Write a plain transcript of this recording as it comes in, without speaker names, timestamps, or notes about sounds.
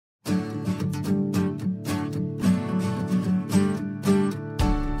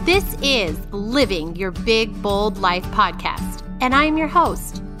This is Living Your Big, Bold Life podcast, and I'm your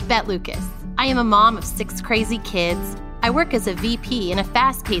host, Bet Lucas. I am a mom of 6 crazy kids. I work as a VP in a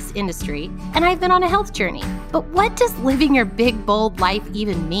fast-paced industry, and I've been on a health journey. But what does living your big, bold life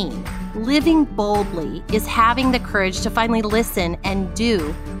even mean? Living boldly is having the courage to finally listen and do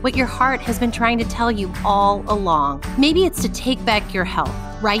what your heart has been trying to tell you all along. Maybe it's to take back your health,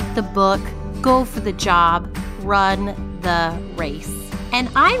 write the book, go for the job, run the race. And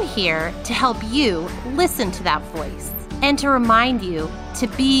I'm here to help you listen to that voice and to remind you to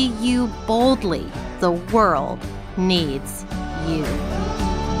be you boldly. The world needs you.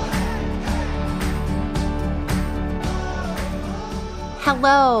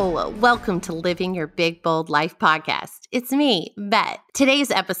 Hello, welcome to Living Your Big Bold Life podcast. It's me, Bet.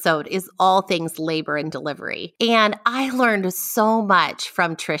 Today's episode is all things labor and delivery, and I learned so much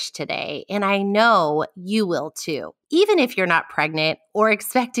from Trish today, and I know you will too. Even if you're not pregnant or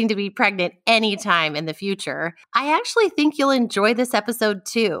expecting to be pregnant anytime in the future, I actually think you'll enjoy this episode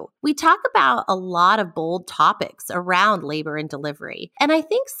too. We talk about a lot of bold topics around labor and delivery, and I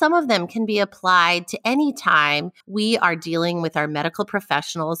think some of them can be applied to any time we are dealing with our medical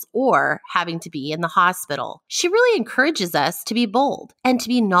professionals or having to be in the hospital. She really encourages us to be bold and to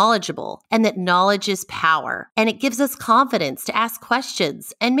be knowledgeable, and that knowledge is power, and it gives us confidence to ask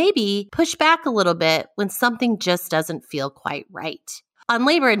questions and maybe push back a little bit when something just doesn't feel quite right. On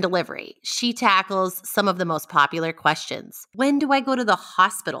labor and delivery, she tackles some of the most popular questions. When do I go to the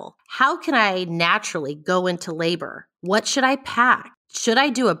hospital? How can I naturally go into labor? What should I pack? Should I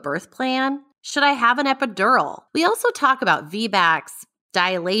do a birth plan? Should I have an epidural? We also talk about VBACs,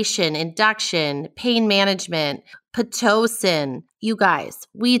 dilation, induction, pain management, Pitocin. You guys,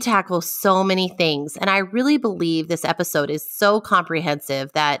 we tackle so many things, and I really believe this episode is so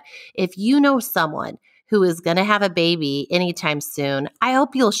comprehensive that if you know someone who is going to have a baby anytime soon, I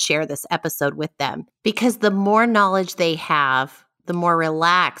hope you'll share this episode with them, because the more knowledge they have, the more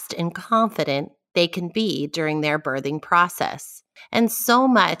relaxed and confident they can be during their birthing process. And so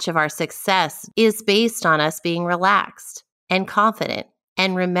much of our success is based on us being relaxed and confident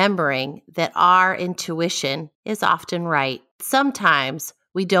and remembering that our intuition is often right. Sometimes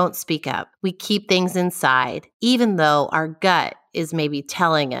we don't speak up. We keep things inside, even though our gut is maybe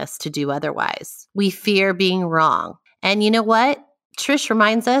telling us to do otherwise. We fear being wrong. And you know what? Trish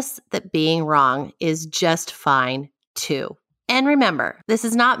reminds us that being wrong is just fine too. And remember, this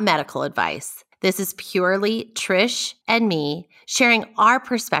is not medical advice. This is purely Trish and me sharing our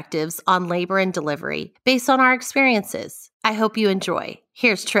perspectives on labor and delivery based on our experiences. I hope you enjoy.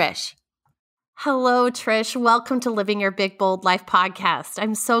 Here's Trish. Hello, Trish. Welcome to Living Your Big Bold Life podcast.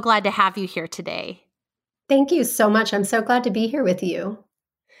 I'm so glad to have you here today. Thank you so much. I'm so glad to be here with you.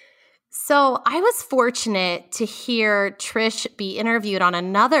 So I was fortunate to hear Trish be interviewed on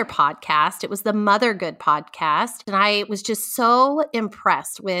another podcast. It was the Mother Good podcast. And I was just so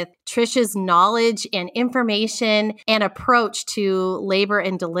impressed with Trish's knowledge and information and approach to labor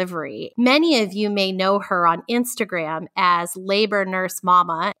and delivery. Many of you may know her on Instagram as Labor Nurse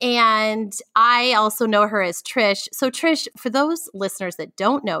Mama, and I also know her as Trish. So Trish, for those listeners that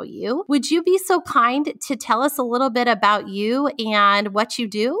don't know you, would you be so kind to tell us a little bit about you and what you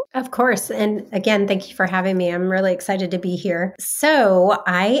do? Of course. And again, thank you for having me. I'm really excited to be here. So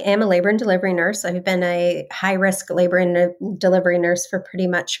I am a labor and delivery nurse. I've been a high-risk labor and delivery nurse for pretty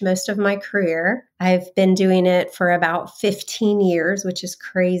much most of my career. I've been doing it for about 15 years, which is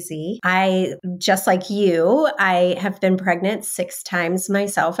crazy. Just like you, I have been pregnant 6 times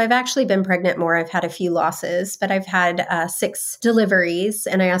myself. I've actually been pregnant more. I've had a few losses, but I've had 6 deliveries.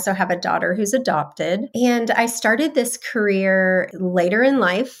 And I also have a daughter who's adopted. And I started this career later in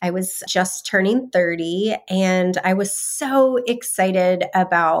life. I was just turning 30, and I was so excited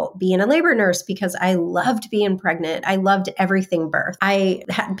about being a labor nurse because I loved being pregnant. I loved everything birth. I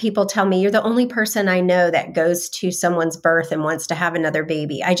had people tell me, you're the only person I know that goes to someone's birth and wants to have another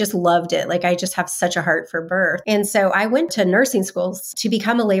baby. I just loved it. Like, I just have such a heart for birth. And so I went to nursing schools to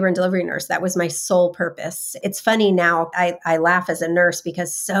become a labor and delivery nurse. That was my sole purpose. It's funny now, I laugh as a nurse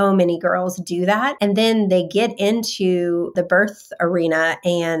because so many girls do that. And then they get into the birth arena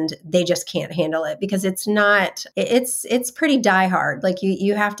and they just can't handle it because it's pretty diehard. Like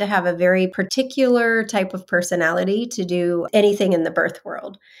you have to have a very particular type of personality to do anything in the birth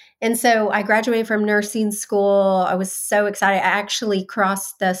world. And so I graduated from nursing school. I was so excited. I actually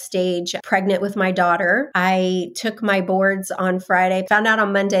crossed the stage pregnant with my daughter. I took my boards on Friday, found out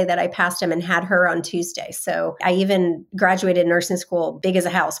on Monday that I passed them and had her on Tuesday. So I even graduated nursing school big as a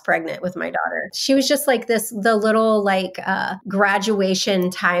house, pregnant with my daughter. She was just like the little graduation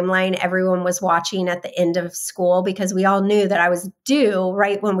timeline everyone was watching at the end of school, because we all knew that I was due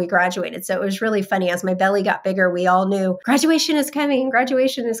right when we graduated. So it was really funny. As my belly got bigger, we all knew graduation is coming,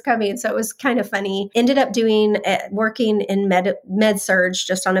 graduation is coming. So it was kind of funny. Ended up working in med surge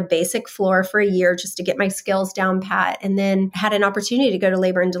just on a basic floor for a year just to get my skills down pat, and then had an opportunity to go to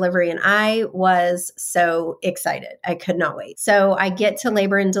labor and delivery. And I was so excited. I could not wait. So I get to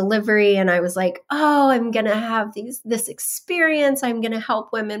labor and delivery and I was like, oh, I'm going to have this experience. I'm going to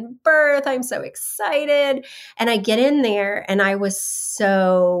help women birth. I'm so excited. And I get in there and I was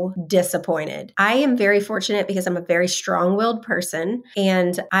so disappointed. I am very fortunate because I'm a very strong-willed person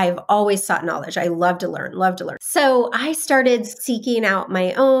and I've always sought knowledge. I love to learn, love to learn. So I started seeking out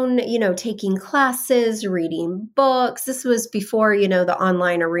my own, taking classes, reading books. This was before, the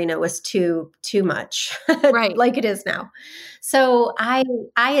online arena was too much, right, like it is now. So I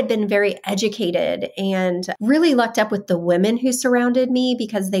had been very educated and really lucked up with the women who surrounded me,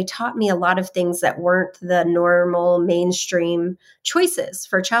 because they taught me a lot of things that weren't the normal mainstream choices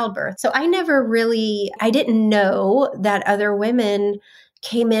for childbirth. So I didn't know that other women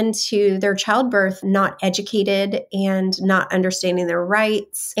came into their childbirth not educated and not understanding their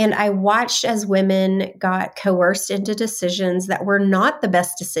rights. And I watched as women got coerced into decisions that were not the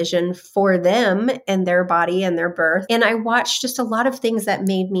best decision for them and their body and their birth. And I watched just a lot of things that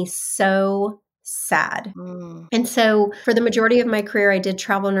made me so sad. And so for the majority of my career, I did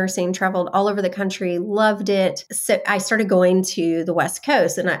travel nursing, traveled all over the country, loved it. So I started going to the West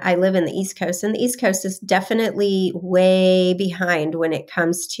Coast, and I live in the East Coast, and the East Coast is definitely way behind when it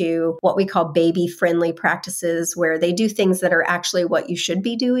comes to what we call baby-friendly practices, where they do things that are actually what you should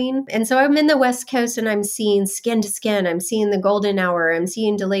be doing. And so I'm in the West Coast and I'm seeing skin to skin, I'm seeing the golden hour, I'm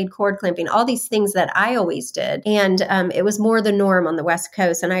seeing delayed cord clamping, all these things that I always did. And it was more the norm on the West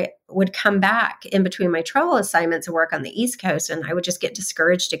Coast. And I would come back in between my travel assignments and work on the East Coast, and I would just get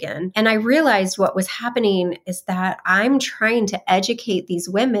discouraged again. And I realized what was happening is that I'm trying to educate these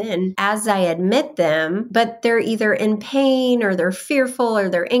women as I admit them, but they're either in pain or they're fearful or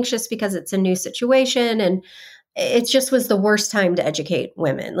they're anxious because it's a new situation. And it just was the worst time to educate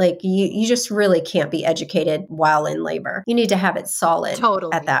women. Like you just really can't be educated while in labor. You need to have it solid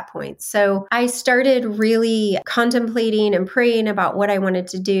at that point. So I started really contemplating and praying about what I wanted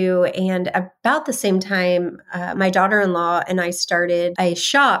to do. And about the same time, my daughter-in-law and I started a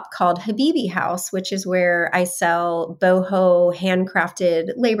shop called Habibi House, which is where I sell boho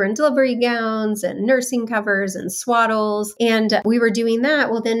handcrafted labor and delivery gowns and nursing covers and swaddles. And we were doing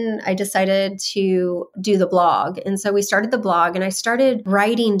that. Well, then I decided to do the blog. And so we started the blog, and I started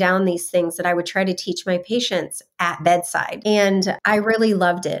writing down these things that I would try to teach my patients at bedside. And I really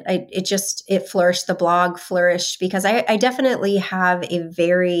loved it. It flourished. The blog flourished because I definitely have a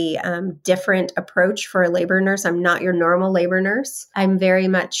very different approach for a labor nurse. I'm not your normal labor nurse. I'm very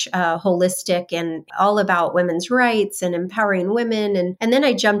much holistic and all about women's rights and empowering women. And then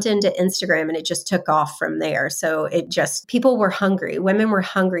I jumped into Instagram, and it just took off from there. So people were hungry. Women were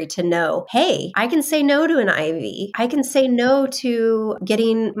hungry to know, hey, I can say no to an IV. I can say no to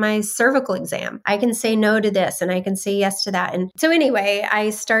getting my cervical exam. I can say no to this, and I can say yes to that. And so anyway, I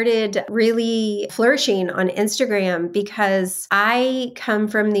started really flourishing on Instagram because I come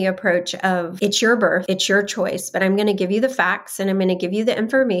from the approach of it's your birth, it's your choice, but I'm going to give you the facts and I'm going to give you the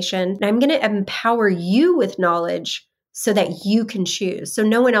information and I'm going to empower you with knowledge so that you can choose. So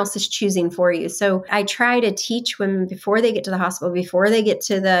no one else is choosing for you. So I try to teach women before they get to the hospital, before they get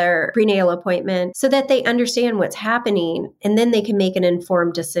to their prenatal appointment, so that they understand what's happening and then they can make an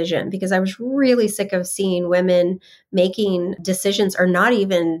informed decision. Because I was really sick of seeing women making decisions or not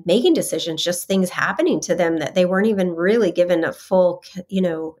even making decisions, just things happening to them that they weren't even really given a full,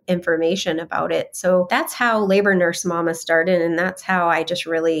 information about it. So that's how Labor Nurse Mama started. And that's how I just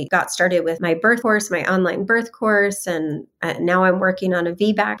really got started with my birth course, my online birth course. And now I'm working on a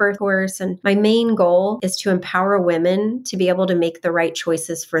VBAC birth course. And my main goal is to empower women to be able to make the right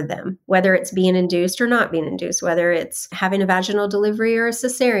choices for them, whether it's being induced or not being induced, whether it's having a vaginal delivery or a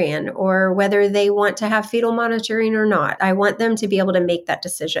cesarean, or whether they want to have fetal monitoring or not. I want them to be able to make that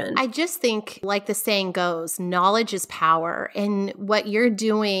decision. I just think, like the saying goes, knowledge is power. And what you're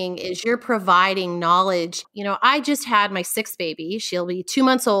doing is you're providing knowledge. I just had my 6th baby. She'll be 2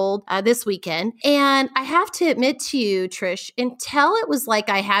 months old this weekend. And I have to admit to you you, Trish, until it was like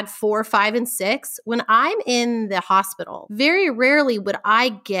I had 4, 5, and 6, when I'm in the hospital, very rarely would I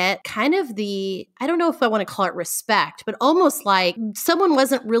get kind of I don't know if I want to call it respect, but almost like someone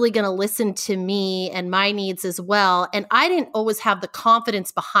wasn't really going to listen to me and my needs as well. And I didn't always have the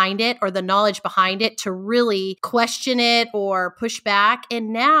confidence behind it or the knowledge behind it to really question it or push back.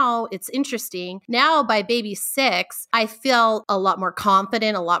 And now it's interesting. Now by baby 6, I feel a lot more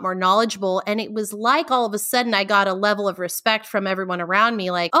confident, a lot more knowledgeable. And it was like all of a sudden I got a level of respect from everyone around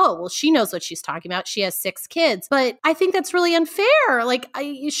me. Like, oh, well, she knows what she's talking about. She has 6 kids. But I think that's really unfair. Like,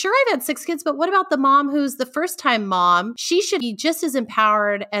 sure, I've had 6 kids, but what about the mom who's the first time mom? She should be just as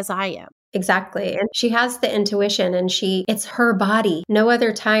empowered as I am. Exactly. And she has the intuition and it's her body. No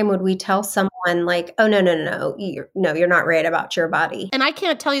other time would we tell someone like, oh, no, you're not right about your body. And I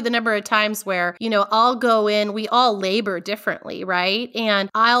can't tell you the number of times where, I'll go in, we all labor differently, right? And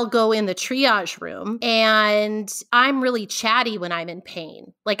I'll go in the triage room and I'm really chatty when I'm in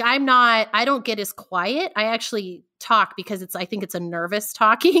pain. Like I don't get as quiet. I actually talk because I think it's a nervous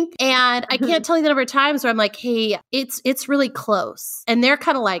talking. And I can't tell you the number of times where I'm like, hey, it's really close. And they're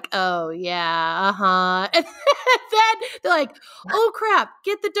kind of like, oh yeah, uh-huh. And then they're like, oh crap,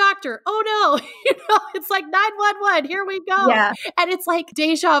 get the doctor. Oh no. It's like 911, here we go. Yeah. And it's like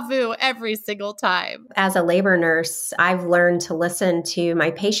deja vu every single time. As a labor nurse, I've learned to listen to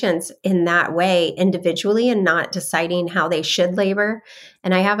my patients in that way individually and not deciding how they should labor.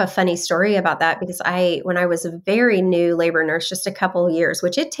 And I have a funny story about that because when I was a very new labor nurse, just a couple years,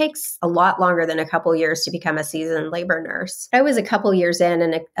 which it takes a lot longer than a couple years to become a seasoned labor nurse. I was a couple years in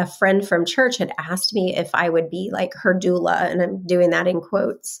and a friend from church had asked me if I would be like her doula, and I'm doing that in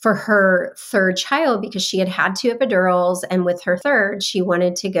quotes, for her 3rd child because she had had 2 epidurals. And with her 3rd, she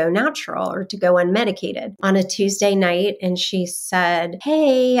wanted to go natural or to go unmedicated on a Tuesday night. And she said,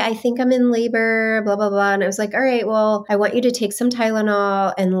 hey, I think I'm in labor, blah, blah, blah. And I was like, all right, well, I want you to take some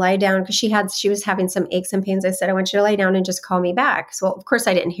Tylenol and lie down because she was having some aches and pains. I said, I want you to lie down and just call me back. So, of course,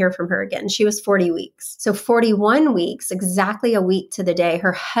 I didn't hear from her again. She was 40 weeks. So 41 weeks, exactly a week to the day,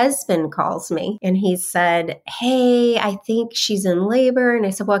 her husband calls me and he said, hey, I think she's in labor. And I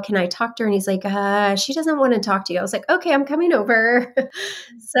said, well, can I talk to her? And he's like, she doesn't want to talk to you. I was like, okay, I'm coming over.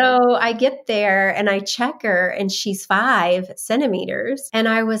 So I get there and I check her and she's 5 centimeters. And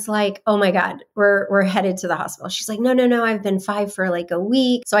I was like, oh my God, we're headed to the hospital. She's like, no, I've been 5 for like a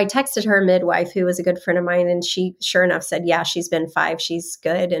week. So I texted her midwife, who was a good friend of mine. And she sure enough said, yeah, she's been 5. She's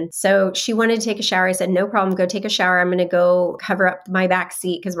good. And so she wanted to take a shower. I said, no problem. Go take a shower. I'm going to go cover up my back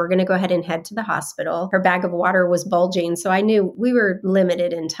seat because we're going to go ahead and head to the hospital. Her bag of water was bulging. So I knew we were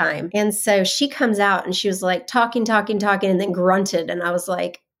limited in time. And so she comes out and she was like talking, and then grunted. And I was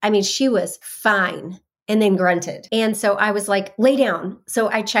like, she was fine. And then grunted. And so I was like, lay down. So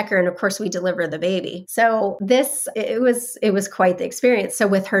I check her. And of course we deliver the baby. So it was quite the experience. So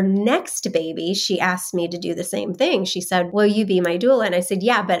with her next baby, she asked me to do the same thing. She said, will you be my doula? And I said,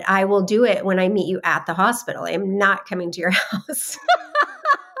 yeah, but I will do it when I meet you at the hospital. I am not coming to your house.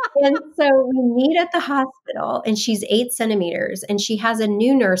 And so we meet at the hospital and she's 8 centimeters and she has a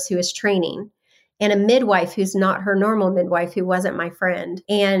new nurse who is training. And a midwife who's not her normal midwife, who wasn't my friend.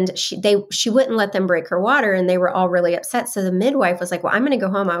 And she wouldn't let them break her water. And they were all really upset. So the midwife was like, well, I'm going to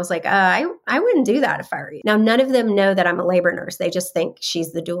go home. I was like, I wouldn't do that if I were you. Now, none of them know that I'm a labor nurse. They just think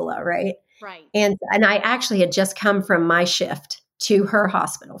she's the doula, right? Right. And I actually had just come from my shift to her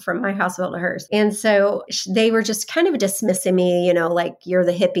hospital, from my hospital to hers. And so they were just kind of dismissing me, like you're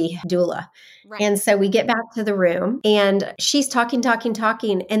the hippie doula. Right. And so we get back to the room and she's talking,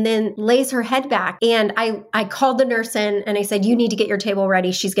 and then lays her head back. And I called the nurse in and I said, you need to get your table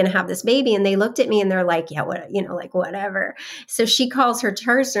ready. She's going to have this baby. And they looked at me and they're like, yeah, whatever. So she calls her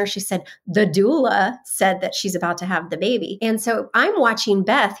nurse. She said, the doula said that she's about to have the baby. And so I'm watching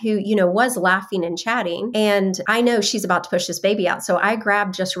Beth, who, was laughing and chatting. And I know she's about to push this baby out. So I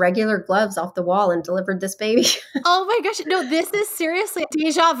grabbed just regular gloves off the wall and delivered this baby. Oh my gosh. No, this is seriously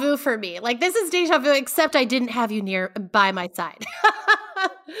deja vu for me. Like this is deja vu, except I didn't have you by my side.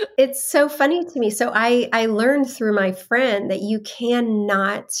 It's so funny to me. So I learned through my friend that you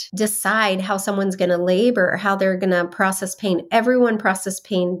cannot decide how someone's going to labor, how they're going to process pain. Everyone processes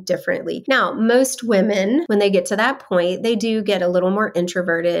pain differently. Now, most women, when they get to that point, they do get a little more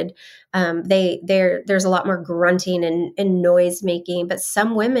introverted. There's a lot more grunting and noise making, but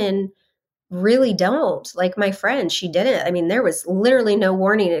some women really don't. Like my friend, she didn't. I mean, there was literally no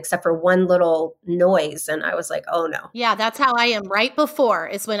warning except for one little noise. And I was like, oh no. Yeah, that's how I am right before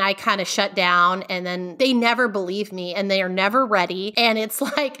is when I kind of shut down, and then they never believe me and they are never ready. And it's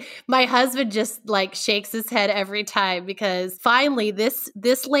like my husband just like shakes his head every time, because finally this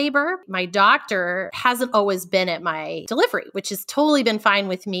labor, my doctor hasn't always been at my delivery, which has totally been fine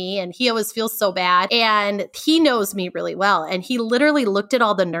with me. And he always feels so bad. And he knows me really well. And he literally looked at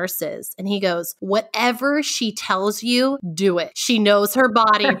all the nurses and he goes, whatever she tells you, do it. She knows her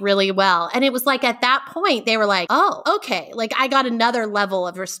body really well. And it was like at that point, they were like, oh, okay. Like I got another level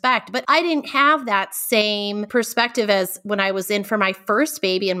of respect, but I didn't have that same perspective as when I was in for my first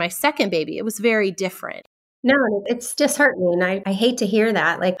baby and my second baby. It was very different. No, it's disheartening. I hate to hear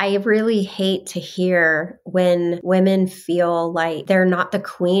that. Like, I really hate to hear when women feel like they're not the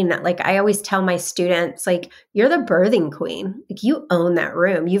queen. Like, I always tell my students, like, you're the birthing queen. Like, you own that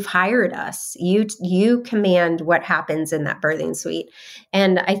room. You've hired us. You command what happens in that birthing suite.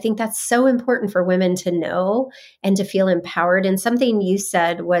 And I think that's so important for women to know and to feel empowered. And something you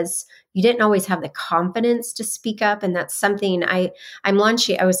said was, you didn't always have the confidence to speak up. And that's something I'm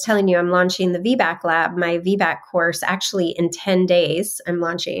launching. I was telling you, I'm launching the VBAC lab, my VBAC course, actually in 10 days. I'm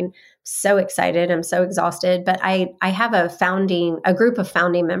launching. So excited. I'm so exhausted. But I have a group of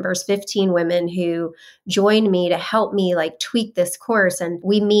founding members, 15 women who joined me to help me like tweak this course. And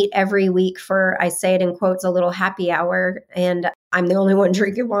we meet every week for, I say it in quotes, a little happy hour. And I'm the only one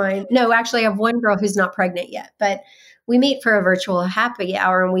drinking wine. No, actually, I have one girl who's not pregnant yet, but we meet for a virtual happy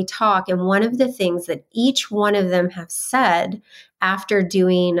hour and we talk. And one of the things that each one of them have said after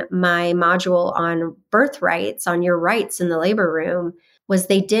doing my module on birth rights, on your rights in the labor room, was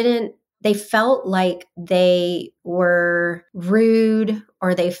they felt like they were rude,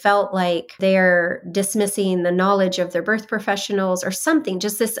 or they felt like they're dismissing the knowledge of their birth professionals or something,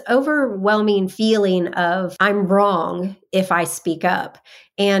 just this overwhelming feeling of I'm wrong if I speak up.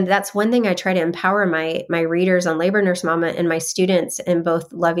 And that's one thing I try to empower my readers on Labor Nurse Mama and my students in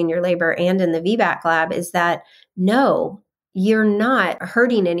both Loving Your Labor and in the VBAC lab is that no, you're not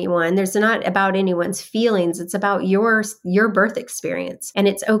hurting anyone. There's not about anyone's feelings. It's about your birth experience. And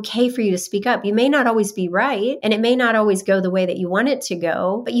it's okay for you to speak up. You may not always be right, and it may not always go the way that you want it to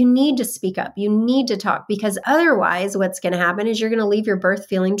go, but you need to speak up. You need to talk, because otherwise what's going to happen is you're going to leave your birth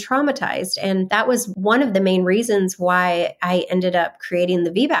feeling traumatized. And that was one of the main reasons why I ended up creating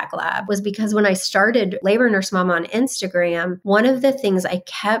the VBAC lab, was because when I started Labor Nurse Mama on Instagram, one of the things I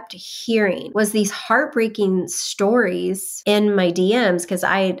kept hearing was these heartbreaking stories in my DMs, because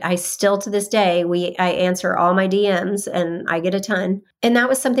I still to this day, I answer all my DMs and I get a ton. And that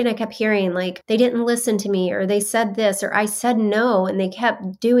was something I kept hearing, like they didn't listen to me, or they said this, or I said no, and they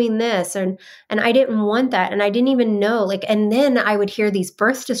kept doing this. And I didn't want that. And I didn't even know, like, and then I would hear these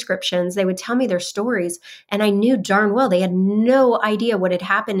birth descriptions. They would tell me their stories. And I knew darn well they had no idea what had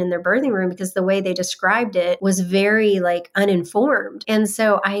happened in their birthing room, because the way they described it was very like uninformed. And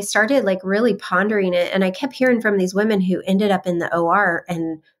so I started like really pondering it. And I kept hearing from these women who ended up in the OR,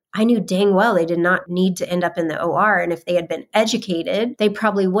 and I knew dang well they did not need to end up in the OR. And if they had been educated, they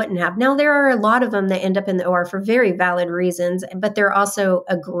probably wouldn't have. Now, there are a lot of them that end up in the OR for very valid reasons, but they're also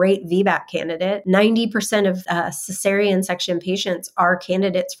a great VBAC candidate. 90% of cesarean section patients are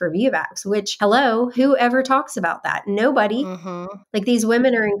candidates for VBACs, which, hello, whoever talks about that? Nobody. Mm-hmm. Like, these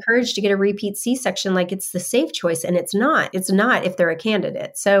women are encouraged to get a repeat C-section like it's the safe choice, and it's not. It's not if they're a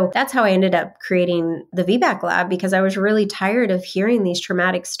candidate. So that's how I ended up creating the VBAC lab, because I was really tired of hearing these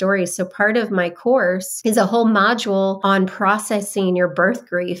traumatic stories. So part of my course is a whole module on processing your birth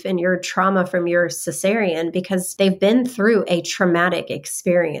grief and your trauma from your cesarean, because they've been through a traumatic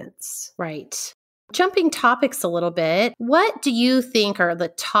experience. Right. Jumping topics a little bit, what do you think are the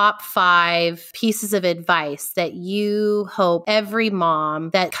top 5 pieces of advice that you hope every mom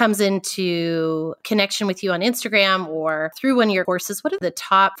that comes into connection with you on Instagram or through one of your courses, what are the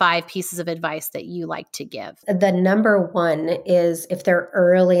top 5 pieces of advice that you like to give? The number one is, if they're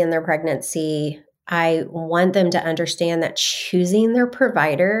early in their pregnancy, I want them to understand that choosing their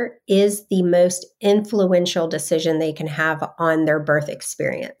provider is the most influential decision they can have on their birth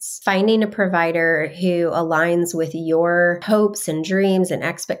experience. Finding a provider who aligns with your hopes and dreams and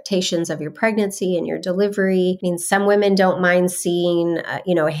expectations of your pregnancy and your delivery. I mean, some women don't mind seeing,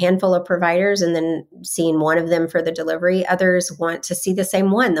 a handful of providers and then seeing one of them for the delivery. Others want to see the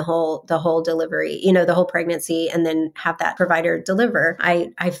same one the whole delivery, the whole pregnancy, and then have that provider deliver.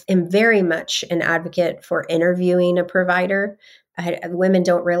 I am very much an advocate for interviewing a provider. Women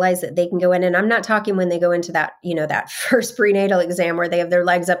don't realize that they can go in, and I'm not talking when they go into that, that first prenatal exam where they have their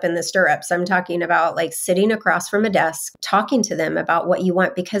legs up in the stirrups. I'm talking about like sitting across from a desk, talking to them about what you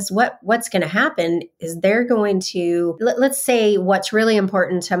want, because what's going to happen is they're going to, let's say what's really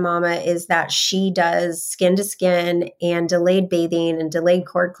important to mama is that she does skin to skin and delayed bathing and delayed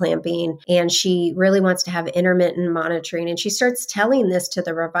cord clamping, and she really wants to have intermittent monitoring. And she starts telling this to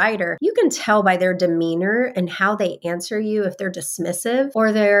the provider. You can tell by their demeanor and how they answer you if they're dismissive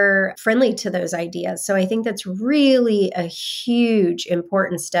or they're friendly to those ideas. So I think that's really a huge,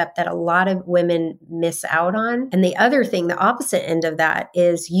 important step that a lot of women miss out on. And the other thing, the opposite end of that,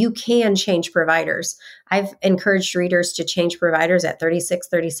 is you can change providers. I've encouraged readers to change providers at 36,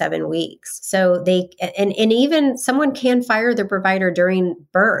 37 weeks. So and even someone can fire their provider during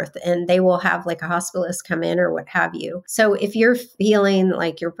birth and they will have like a hospitalist come in or what have you. So if you're feeling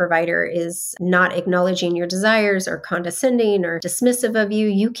like your provider is not acknowledging your desires or condescending or dismissive of you,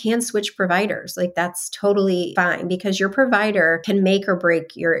 you can switch providers. Like that's totally fine because your provider can make or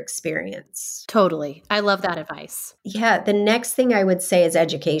break your experience. Totally. I love that advice. Yeah. The next thing I would say is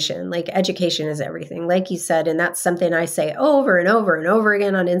education. Like education is everything. Like you said, and that's something I say over and over and over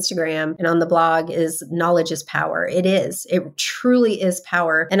again on Instagram and on the blog, is knowledge is power. It is. It truly is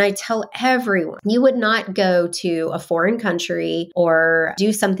power. And I tell everyone, you would not go to a foreign country or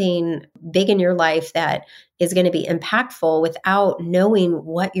do something big in your life that is going to be impactful without knowing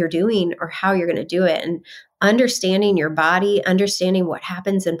what you're doing or how you're going to do it. And understanding your body, understanding what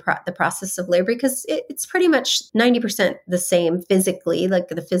happens in the process of labor, because it's pretty much 90% the same physically, like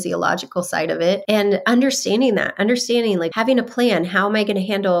the physiological side of it. And understanding like having a plan. How am I going to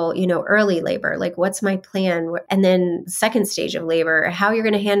handle, early labor? Like what's my plan? And then second stage of labor, how you're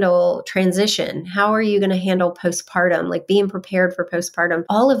going to handle transition. How are you going to handle postpartum? Like being prepared for postpartum.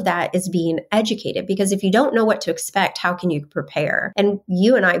 All of that is being educated, because if you don't know what to expect, how can you prepare? And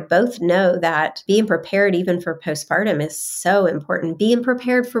you and I both know that being prepared even for postpartum is so important. Being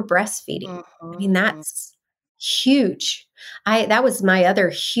prepared for breastfeeding. Mm-hmm. I mean, that's huge. That was my other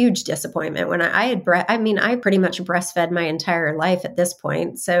huge disappointment when I pretty much breastfed my entire life at this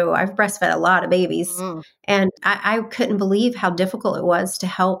point. So I've breastfed a lot of babies. Mm-hmm. And I couldn't believe how difficult it was to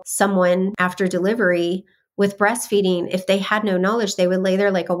help someone after delivery with breastfeeding. If they had no knowledge, they would lay there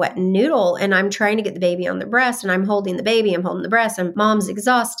like a wet noodle. And I'm trying to get the baby on the breast and I'm holding the baby, I'm holding the breast, and mom's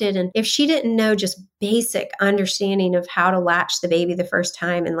exhausted. And if she didn't know just basic understanding of how to latch the baby the first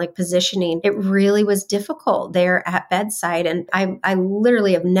time and like positioning, it really was difficult there at bedside. And I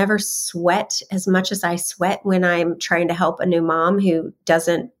literally have never sweat as much as I sweat when I'm trying to help a new mom who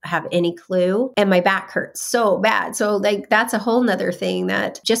doesn't have any clue. And my back hurts so bad. So like that's a whole nother thing,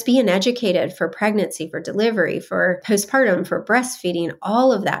 that just being educated for pregnancy, for delivery, for postpartum, for breastfeeding,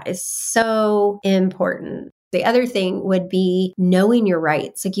 all of that is so important. The other thing would be knowing your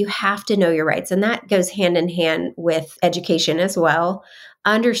rights. Like you have to know your rights. And that goes hand in hand with education as well.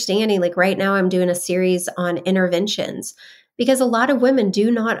 Understanding, like right now I'm doing a series on interventions, because a lot of women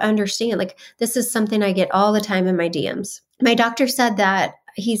do not understand. Like this is something I get all the time in my DMs. My doctor said that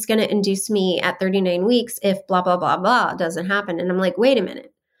he's going to induce me at 39 weeks if blah, blah, blah, blah doesn't happen. And I'm like, wait a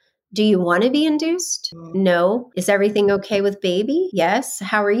minute. Do you want to be induced? No. Is everything okay with baby? Yes.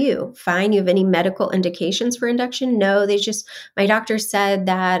 How are you? Fine. You have any medical indications for induction? No. My doctor said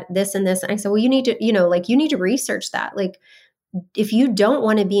that this and this. And I said, well, you need to, you need to research that. Like, if you don't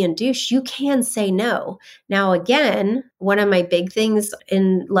want to be induced, you can say no. Now, again, one of my big things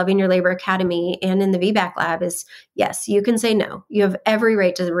in Loving Your Labor Academy and in the VBAC lab is, yes, you can say no. You have every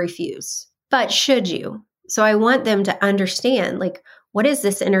right to refuse. But should you? So I want them to understand, like, what is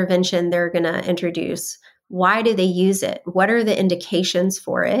this intervention they're going to introduce? Why do they use it? What are the indications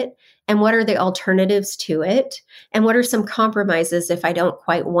for it? And what are the alternatives to it? And what are some compromises if I don't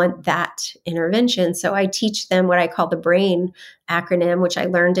quite want that intervention? So I teach them what I call the BRAIN acronym, which I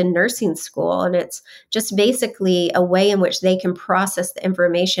learned in nursing school. And it's just basically a way in which they can process the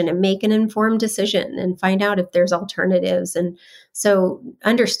information and make an informed decision and find out if there's alternatives. And so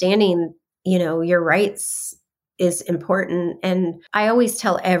understanding, your rights is important. And I always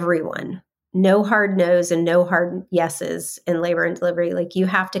tell everyone, no hard no's and no hard yeses in labor and delivery. Like you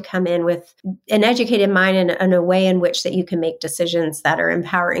have to come in with an educated mind and a way in which that you can make decisions that are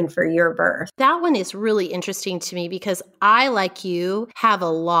empowering for your birth. That one is really interesting to me because I, like you, have a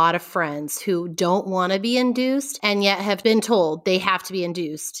lot of friends who don't want to be induced and yet have been told they have to be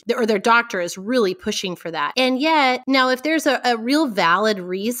induced, or their doctor is really pushing for that. And yet, now if there's a real valid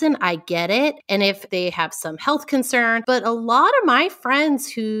reason, I get it. And if they have some health concern, but a lot of my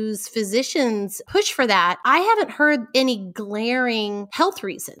friends whose physicians physicians push for that, I haven't heard any glaring health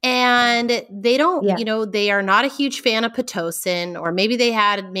reason. And they don't, they are not a huge fan of Pitocin, or maybe they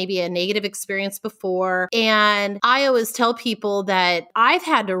had maybe a negative experience before. And I always tell people that I've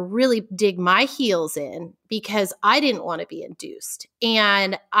had to really dig my heels in because I didn't want to be induced.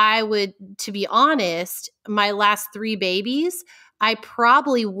 And to be honest, my last 3 babies, I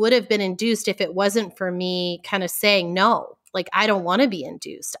probably would have been induced if it wasn't for me kind of saying no. Like, I don't want to be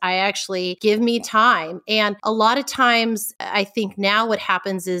induced. I actually give me time. And a lot of times, I think now what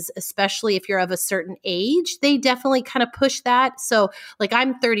happens is, especially if you're of a certain age, they definitely kind of push that. So like,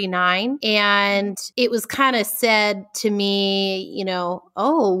 I'm 39 and it was kind of said to me,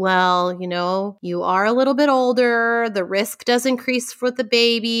 oh, well, you are a little bit older. The risk does increase with the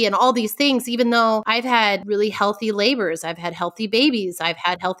baby and all these things, even though I've had really healthy labors. I've had healthy babies. I've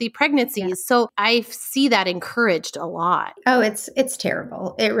had healthy pregnancies. Yeah. So I see that encouraged a lot. Oh, it's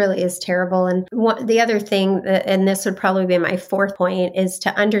terrible. It really is terrible. And the other thing, and this would probably be my 4th point, is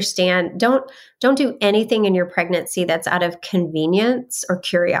to understand, don't do anything in your pregnancy that's out of convenience or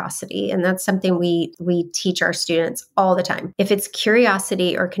curiosity. And that's something we teach our students all the time. If it's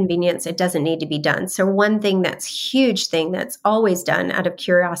curiosity or convenience, it doesn't need to be done. So one thing that's always done out of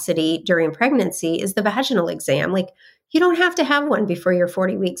curiosity during pregnancy is the vaginal exam. Like, you don't have to have one before you're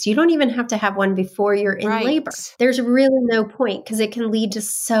 40 weeks. You don't even have to have one before you're in labor. There's really no point, because it can lead to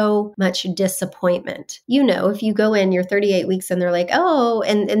so much disappointment. If you go in, you're 38 weeks and they're like, oh,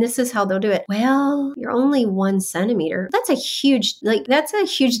 and this is how they'll do it. Well, you're only 1 centimeter. That's a huge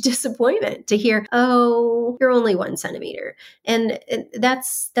disappointment to hear, oh, you're only 1 centimeter. And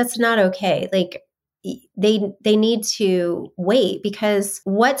that's not okay. Like, they need to wait, because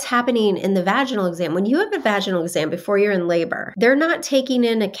what's happening in the vaginal exam, when you have a vaginal exam before you're in labor, they're not taking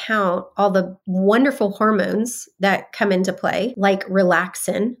in account all the wonderful hormones that come into play, like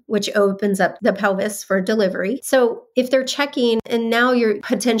relaxin, which opens up the pelvis for delivery. So if they're checking and now you're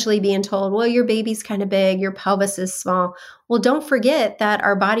potentially being told, well, your baby's kind of big, your pelvis is small. Well, don't forget that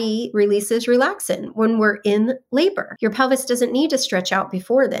our body releases relaxin when we're in labor. Your pelvis doesn't need to stretch out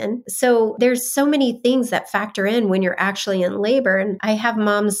before then. So there's so many things that factor in when you're actually in labor. And I have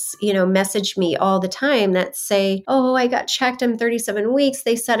moms, message me all the time that say, oh, I got checked. I'm 37 weeks.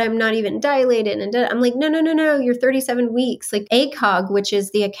 They said I'm not even dilated. And I'm like, no, you're 37 weeks. Like ACOG, which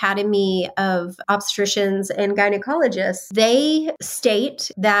is the Academy of Obstetricians and Gynecologists, they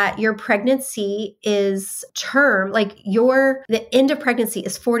state that your pregnancy is term, like the end of pregnancy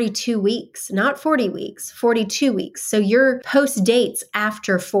is 42 weeks, not 40 weeks, 42 weeks. So your post dates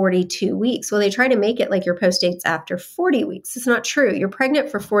after 42 weeks. Well, they try to make it like your post dates after 40 weeks. It's not true. You're pregnant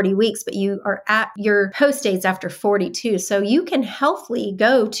for 40 weeks, but you are at your post dates after 42. So you can healthily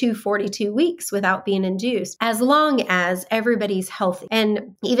go to 42 weeks without being induced, as long as everybody's healthy.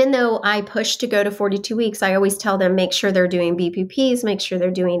 And even though I push to go to 42 weeks, I always tell them, make sure they're doing BPPs, make sure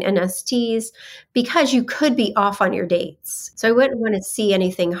they're doing NSTs, because you could be off on your dates. So I wouldn't want to see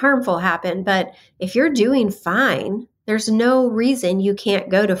anything harmful happen. But if you're doing fine, there's no reason you can't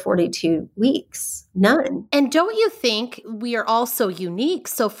go to 42 weeks. None. And don't you think we are all so unique?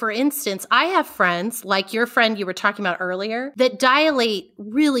 So for instance, I have friends like your friend you were talking about earlier that dilate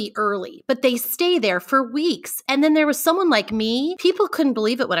really early, but they stay there for weeks. And then there was someone like me, people couldn't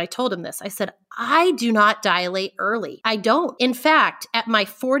believe it when I told them this. I said, I do not dilate early. I don't. In fact, at my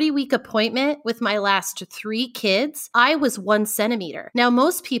 40-week appointment with my last 3 kids, I was 1 centimeter. Now,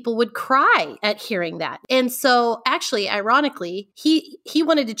 most people would cry at hearing that. And so actually, ironically, he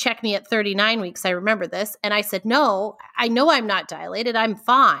wanted to check me at 39 weeks. I remember this. And I said, no, I know I'm not dilated. I'm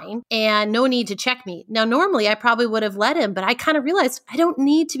fine and no need to check me. Now, normally I probably would have let him, but I kind of realized I don't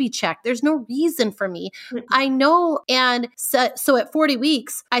need to be checked. There's no reason for me. I know. And so at 40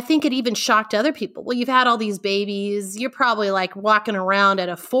 weeks, I think it even shocked other people. Well, you've had all these babies. You're probably like walking around at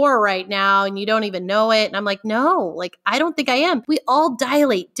a 4 right now and you don't even know it. And I'm like, no, like, I don't think I am. We all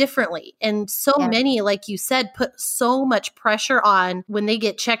dilate differently. And so many, like you said, put so much pressure on when they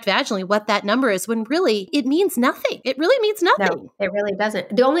get checked vaginally, what that number is, when really it means nothing. It really means nothing. No, it really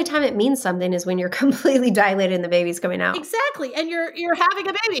doesn't. The only time it means something is when you're completely dilated and the baby's coming out. Exactly. And you're having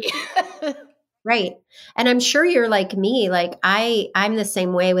a baby. Right. And I'm sure you're like me, like I'm the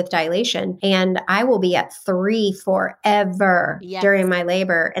same way with dilation, and I will be at 3 forever during my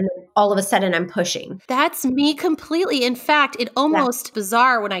labor. And then all of a sudden I'm pushing. That's me completely. In fact, it almost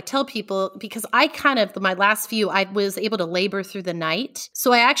bizarre when I tell people, because I kind of, my last few, I was able to labor through the night.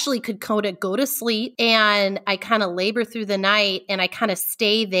 So I actually could go to sleep and I kind of labor through the night and I kind of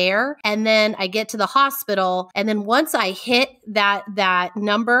stay there. And then I get to the hospital. And then once I hit that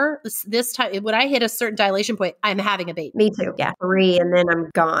number, this time, when when I hit a certain dilation point, I'm having a baby. Me too. Yeah. 3 and then I'm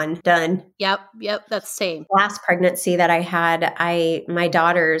gone, done. Yep. That's same. Last pregnancy that I had, I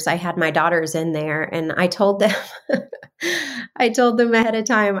had my daughters in there and I told them, I told them ahead of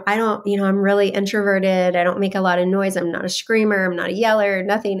time, I'm really introverted. I don't make a lot of noise. I'm not a screamer. I'm not a yeller,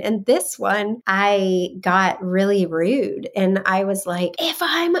 nothing. And this one, I got really rude. And I was like, if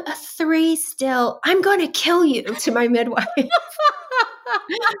I'm a 3 still, I'm going to kill you, to my midwife. He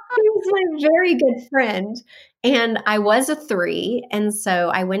was my very good friend. And I was a 3. And so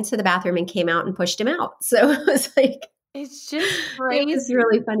I went to the bathroom and came out and pushed him out. So it was like, it's just crazy. It was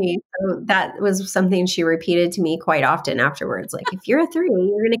really funny. So that was something she repeated to me quite often afterwards. Like, if you're a 3,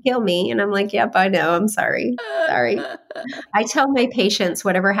 you're going to kill me. And I'm like, yep, I know. I'm sorry. Sorry. I tell my patients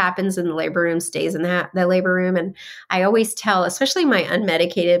whatever happens in the labor room stays in the labor room. And I always tell, especially my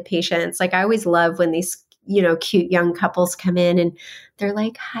unmedicated patients, like I always love when these cute young couples come in and they're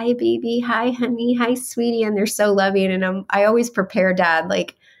like, hi, baby. Hi, honey. Hi, sweetie. And they're so loving. And I always prepare dad,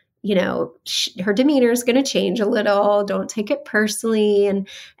 like, her demeanor is going to change a little. Don't take it personally. And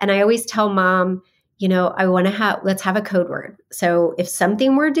I always tell mom, let's have a code word. So if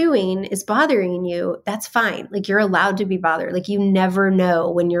something we're doing is bothering you, that's fine. Like you're allowed to be bothered. Like you never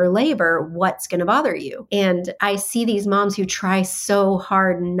know when you're labor, what's going to bother you. And I see these moms who try so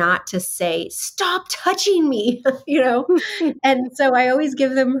hard not to say, stop touching me, And so I always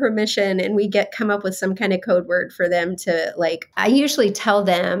give them permission and we come up with some kind of code word for them to I usually tell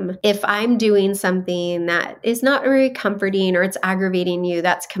them if I'm doing something that is not very comforting or it's aggravating you,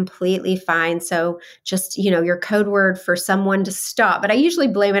 that's completely fine. So just, your code word for someone to stop. But I usually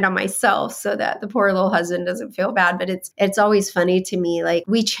blame it on myself so that the poor little husband doesn't feel bad. But it's always funny to me. Like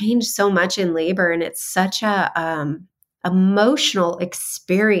we change so much in labor and it's such a emotional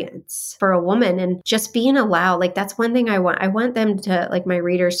experience for a woman, and just being allowed, that's one thing I want them to, my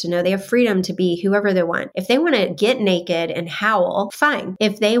readers to know they have freedom to be whoever they want. If they want to get naked and howl, fine.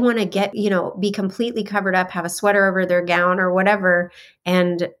 If they want to get, be completely covered up, have a sweater over their gown or whatever,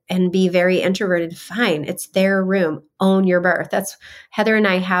 and be very introverted, fine. It's their room. Own your birth. That's Heather and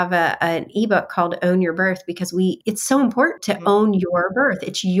I have an ebook called Own Your Birth because it's so important to own your birth.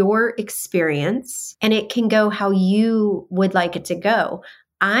 It's your experience and it can go how you would like it to go.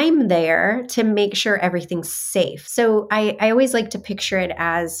 I'm there to make sure everything's safe. So I always like to picture it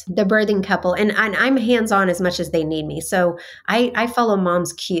as the birthing couple, and I'm hands-on as much as they need me. So I follow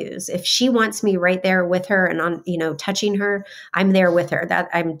mom's cues. If she wants me right there with her and on, touching her, I'm there with her. That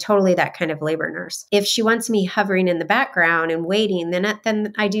I'm totally that kind of labor nurse. If she wants me hovering in the background and waiting,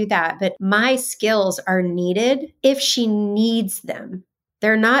 then I do that. But my skills are needed if she needs them.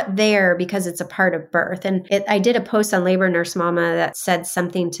 They're not there because it's a part of birth. And I did a post on Labor Nurse Mama that said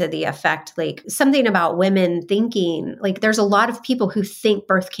something to the effect, something about women thinking, there's a lot of people who think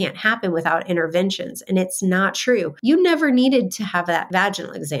birth can't happen without interventions. And it's not true. You never needed to have that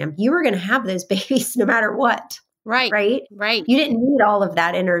vaginal exam. You were going to have those babies no matter what. Right. You didn't need all of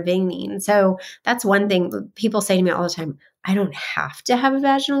that intervening. So that's one thing people say to me all the time. I don't have to have a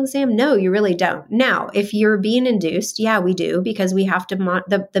vaginal exam. No, you really don't. Now, if you're being induced, yeah, we do, because we have to,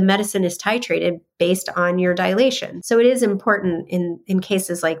 the medicine is titrated based on your dilation. So it is important in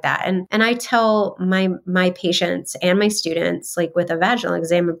cases like that. And I tell my patients and my students, with a vaginal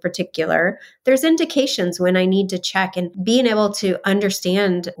exam in particular, there's indications when I need to check, and being able to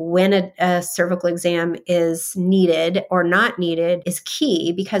understand when a cervical exam is needed or not needed is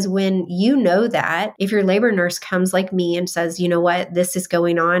key, because when you know that, if your labor nurse comes like me and says, you know what, this is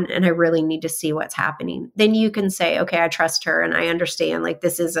going on and I really need to see what's happening, then you can say, okay, I trust her and I understand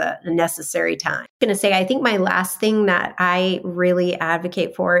this is a necessary time. I'm going to say, I think my last thing that I really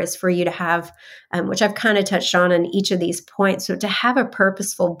advocate for is for you to have, which I've kind of touched on each of these points. So to have a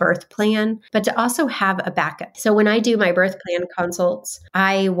purposeful birth plan, but to also have a backup. So when I do my birth plan consults,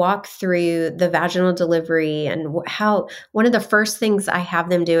 I walk through the vaginal delivery and how one of the first things I have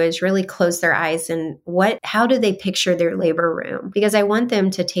them do is really close their eyes and how do they picture their labor room? Because I want them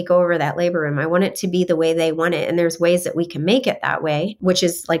to take over that labor room. I want it to be the way they want it. And there's ways that we can make it that way, which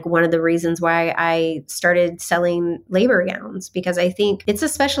is one of the reasons why I started selling labor gowns, because I think it's a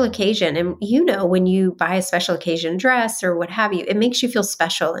special occasion. And when you buy a special occasion dress or what have you, it makes you feel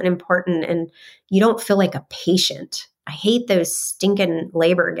special and important, and you don't feel like a patient. I hate those stinking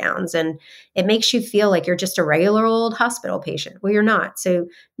labor gowns. And it makes you feel like you're just a regular old hospital patient. Well, you're not. So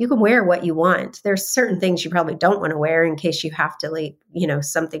you can wear what you want. There's certain things you probably don't want to wear in case you have to, like,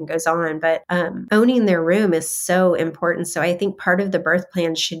 something goes on. But owning their room is so important. So I think part of the birth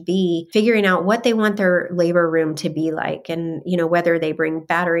plan should be figuring out what they want their labor room to be like. And, whether they bring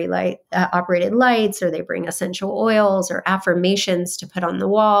battery operated lights, or they bring essential oils or affirmations to put on the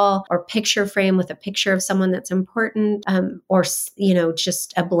wall, or picture frame with a picture of someone that's important, or,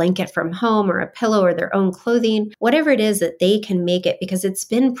 just a blanket from home, or a pillow, or their own clothing, whatever it is that they can make it, because it's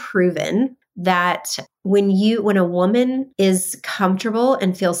been proven that when a woman is comfortable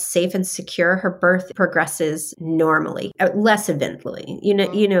and feels safe and secure, her birth progresses normally, less eventfully.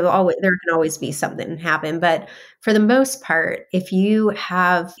 Always, there can always be something happen, but for the most part, if you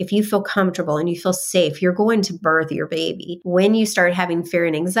feel comfortable and you feel safe, you're going to birth your baby. When you start having fear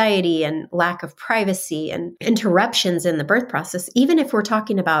and anxiety and lack of privacy and interruptions in the birth process, even if we're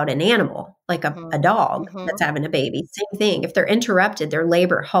talking about an animal, like a dog that's having a baby, same thing. If they're interrupted, their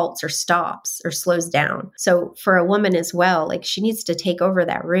labor halts or stops or slows down. So for a woman as well, like, she needs to take over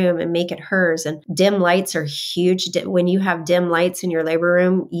that room and make it hers. And dim lights are huge. When you have dim lights in your labor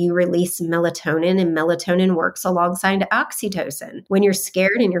room, you release melatonin, and melatonin works alongside oxytocin. When you're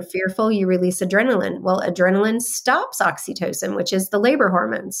scared and you're fearful, you release adrenaline. Well, adrenaline stops oxytocin, which is the labor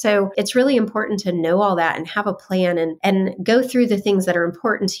hormone. So it's really important to know all that and have a plan and go through the things that are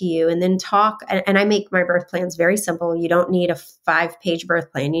important to you, and then talk. And I make my birth plans very simple. You don't need a 5-page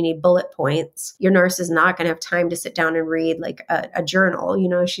birth plan. You need bullet points. Your nurse is not going to have time to sit down and read like a journal.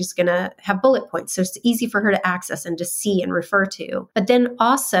 She's going to have bullet points. So it's easy for her to access and to see and refer to. But then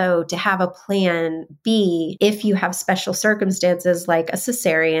also to have a plan B, if you have special circumstances like a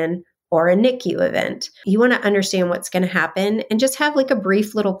cesarean or a NICU event, you want to understand what's going to happen and just have like a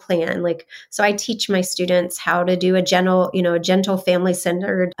brief little plan. So I teach my students how to do a gentle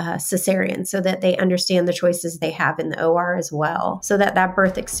family-centered cesarean, so that they understand the choices they have in the OR as well, so that that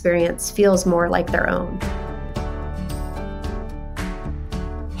birth experience feels more like their own.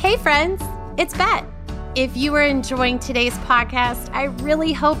 Hey friends, it's Bet. If you are enjoying today's podcast, I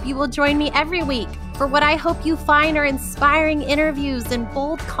really hope you will join me every week for what I hope you find are inspiring interviews and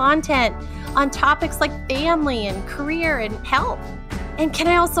bold content on topics like family and career and health. And can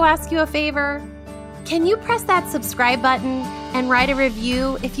I also ask you a favor? Can you press that subscribe button and write a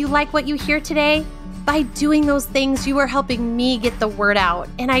review if you like what you hear today? By doing those things, you are helping me get the word out,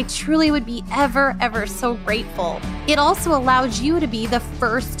 and I truly would be ever, ever so grateful. It also allows you to be the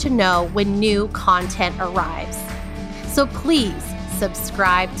first to know when new content arrives. So please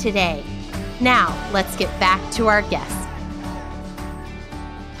subscribe today. Now, let's get back to our guest.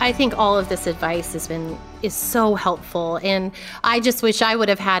 I think all of this advice is so helpful. And I just wish I would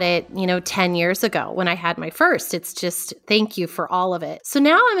have had it, 10 years ago when I had my first. It's just, thank you for all of it. So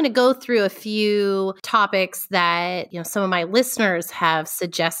now I'm going to go through a few topics that, some of my listeners have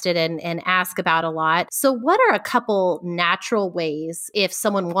suggested and ask about a lot. So what are a couple natural ways if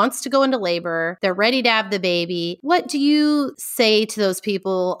someone wants to go into labor, they're ready to have the baby? What do you say to those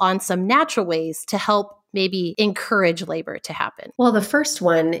people on some natural ways to help maybe encourage labor to happen? Well, the first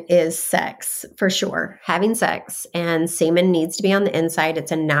one is sex, for sure. Having sex, and semen needs to be on the inside.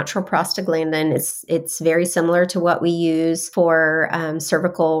 It's a natural prostaglandin. It's very similar to what we use for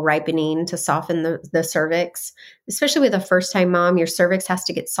cervical ripening to soften the cervix. Especially with a first-time mom, your cervix has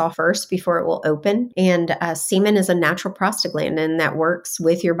to get soft first before it will open. And semen is a natural prostaglandin that works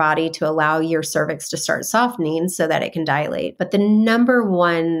with your body to allow your cervix to start softening so that it can dilate. But the number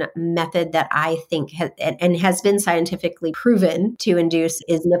one method that I think has been scientifically proven to induce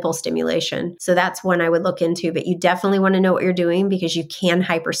is nipple stimulation. So that's one I would look into. But you definitely want to know what you're doing, because you can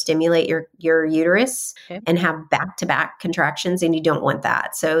hyperstimulate your uterus and have back-to-back contractions, and you don't want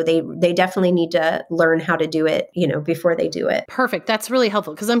that. So they definitely need to learn how to do it, before they do it. Perfect. That's really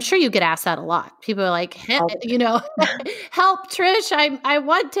helpful, because I'm sure you get asked that a lot. People are like, help, Trish, I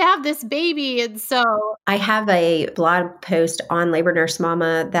want to have this baby. And so I have a blog post on Labor Nurse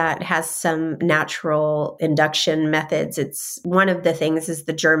Mama that has some natural induction methods. It's one of the things is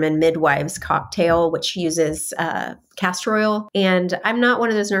the German midwives cocktail, which uses castor oil. And I'm not one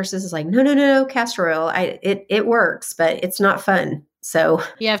of those nurses who's like, no, castor oil. It works, but it's not fun. So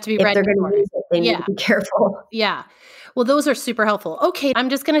you have to be if ready. They're going to use it, they need to be careful. Yeah. Well, those are super helpful. Okay. I'm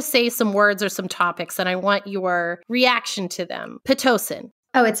just going to say some words or some topics, and I want your reaction to them. Pitocin.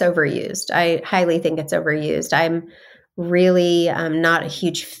 Oh, it's overused. I highly think it's overused. I'm really not a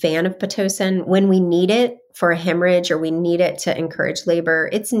huge fan of Pitocin. When we need it, for a hemorrhage or we need it to encourage labor,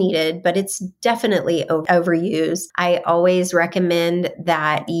 it's needed, but it's definitely overused. I always recommend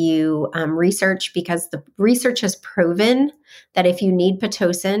that you research, because the research has proven that if you need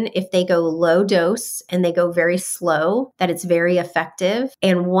Pitocin, if they go low dose and they go very slow, that it's very effective.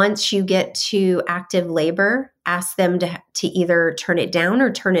 And once you get to active labor, ask them to either turn it down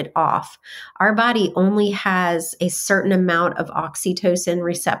or turn it off. Our body only has a certain amount of oxytocin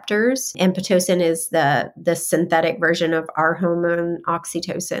receptors, and Pitocin is the synthetic version of our hormone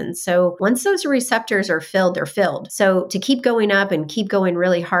oxytocin. So once those receptors are filled, they're filled. So to keep going up and keep going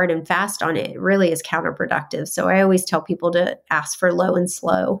really hard and fast on it really is counterproductive. So I always tell people to ask for low and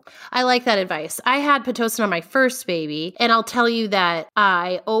slow. I like that advice. I had Pitocin on my first baby, and I'll tell you that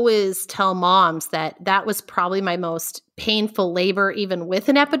I always tell moms that that was probably my most painful labor, even with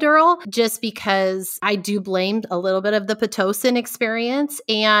an epidural, just because I do blame a little bit of the Pitocin experience.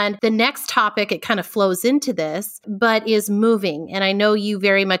 And the next topic, it kind of flows into this, but is moving. And I know you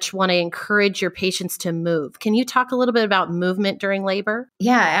very much want to encourage your patients to move. Can you talk a little bit about movement during labor?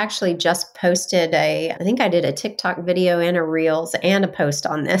 Yeah, I actually just posted I think I did a TikTok video and a Reels and a post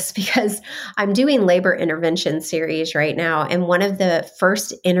on this, because I'm doing labor intervention series right now. And one of the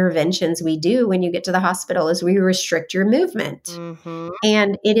first interventions we do when you get to the hospital is we restrict your movement. Mm-hmm.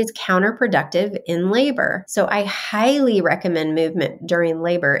 And it is counterproductive in labor. So I highly recommend movement during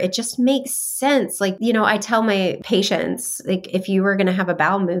labor. It just makes sense. Like, I tell my patients, like, if you were going to have a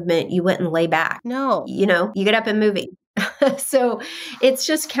bowel movement, you wouldn't lay back. No. You get up and moving. So it's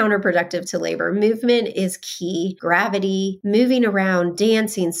just counterproductive to labor. Movement is key. Gravity, moving around,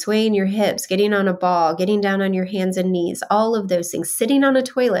 dancing, swaying your hips, getting on a ball, getting down on your hands and knees, all of those things, sitting on a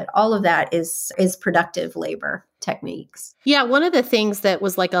toilet, all of that is productive labor techniques. Yeah, one of the things that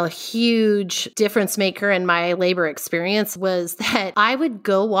was like a huge difference maker in my labor experience was that I would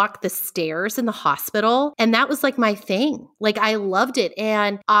go walk the stairs in the hospital, and that was like my thing. Like, I loved it.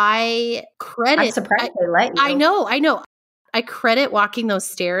 And I'm surprised they let you. I know. I credit walking those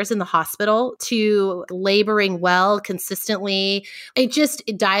stairs in the hospital to laboring well consistently.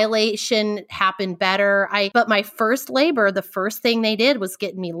 Dilation happened better. But my first labor, the first thing they did was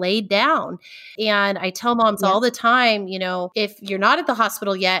get me laid down. And I tell moms all the time, if you're not at the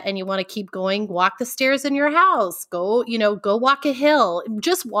hospital yet and you want to keep going, walk the stairs in your house, go walk a hill.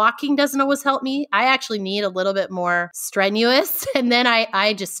 Just walking doesn't always help me. I actually need a little bit more strenuous. And then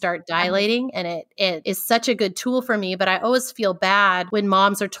I just start dilating, and it is such a good tool for me. But I always feel bad when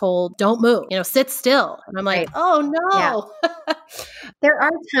moms are told, don't move, sit still. And I'm like, oh no. Yeah. There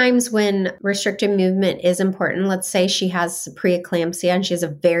are times when restricted movement is important. Let's say she has preeclampsia and she has a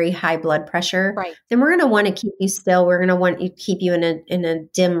very high blood pressure. Right. Then we're going to want to keep you still. We're going to want to keep you in a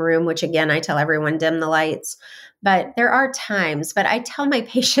dim room, which again, I tell everyone, dim the lights. But there are times, but I tell my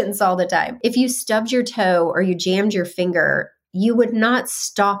patients all the time, if you stubbed your toe or you jammed your finger, you would not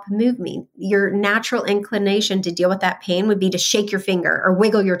stop moving. Your natural inclination to deal with that pain would be to shake your finger or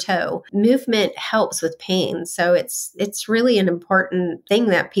wiggle your toe. Movement helps with pain. So it's really an important thing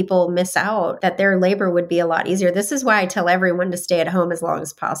that people miss out, that their labor would be a lot easier. This is why I tell everyone to stay at home as long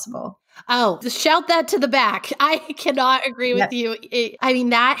as possible. Oh, shout that to the back. I cannot agree with you.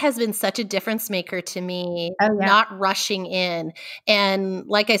 That has been such a difference maker to me, not rushing in. And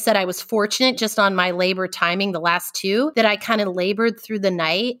like I said, I was fortunate just on my labor timing, the last two, that I kind of labored through the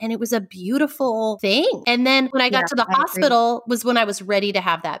night, and it was a beautiful thing. And then when I got to the hospital was when I was ready to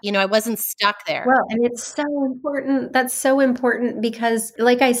have that. I wasn't stuck there. Well, and it's so important. That's so important because,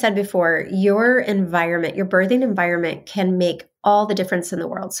 like I said before, your environment, your birthing environment can make all the difference in the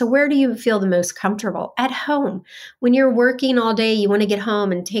world. So where do you feel the most comfortable? At home. When you're working all day, you want to get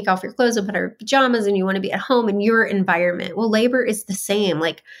home and take off your clothes and put on your pajamas, and you want to be at home in your environment. Well, labor is the same.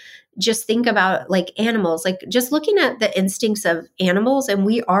 Like, just think about like animals, like just looking at the instincts of animals, and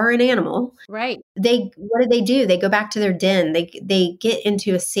we are an animal. Right. What do? They go back to their den. They get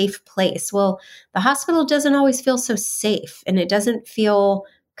into a safe place. Well, the hospital doesn't always feel so safe, and it doesn't feel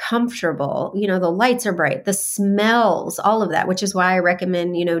comfortable. The lights are bright, the smells, all of that, which is why I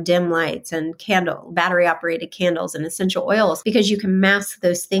recommend, dim lights and battery operated candles and essential oils, because you can mask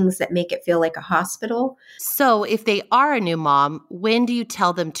those things that make it feel like a hospital. So if they are a new mom, when do you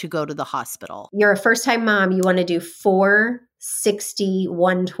tell them to go to the hospital? You're a first time mom, you want to do 4-60,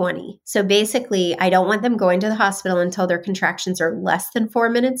 120. So basically, I don't want them going to the hospital until their contractions are less than 4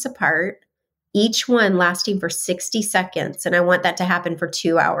 minutes apart, each one lasting for 60 seconds. And I want that to happen for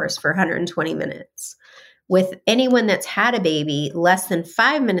 2 hours for 120 minutes. With anyone that's had a baby, less than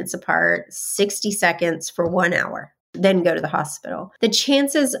 5 minutes apart, 60 seconds for 1 hour. Then go to the hospital. The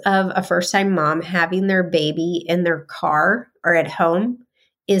chances of a first-time mom having their baby in their car or at home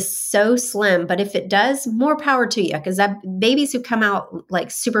is so slim, but if it does, more power to you, because babies who come out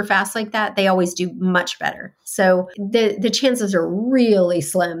like super fast like that, they always do much better. So the chances are really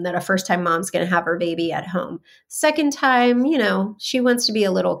slim that a first-time mom's going to have her baby at home. Second time, she wants to be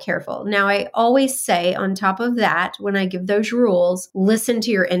a little careful. Now, I always say on top of that, when I give those rules, listen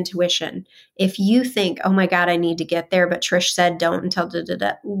to your intuition. If you think, oh my God, I need to get there, but Trish said don't until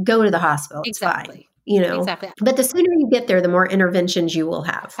go to the hospital. It's fine. Exactly. But the sooner you get there, the more interventions you will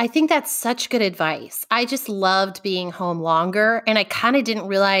have. I think that's such good advice. I just loved being home longer, and I kind of didn't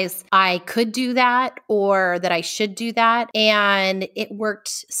realize I could do that or that I should do that. And it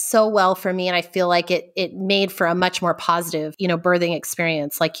worked so well for me. And I feel like it made for a much more positive, birthing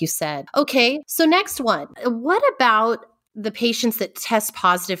experience, like you said. Okay. So next one, what about the patients that test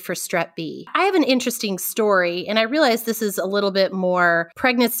positive for strep B? I have an interesting story, and I realize this is a little bit more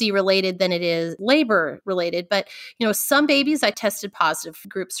pregnancy related than it is labor related. But, some babies I tested positive for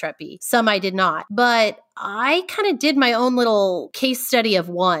group strep B, some I did not. But I kind of did my own little case study of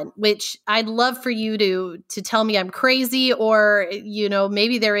one, which I'd love for you to tell me I'm crazy, or,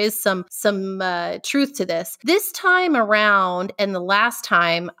 maybe there is some truth to this. This time around and the last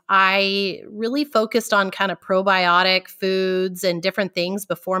time, I really focused on kind of probiotic foods and different things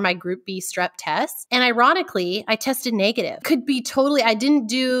before my group B strep tests. And ironically, I tested negative. Could be totally, I didn't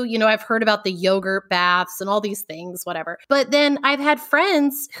do, I've heard about the yogurt baths and all these things, whatever. But then I've had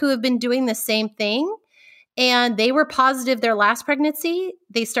friends who have been doing the same thing, and they were positive their last pregnancy.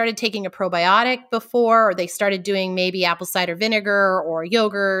 They started taking a probiotic before, or they started doing maybe apple cider vinegar or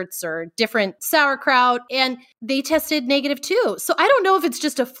yogurts or different sauerkraut, and they tested negative too. So I don't know if it's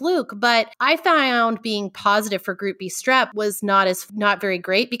just a fluke, but I found being positive for group B strep was not very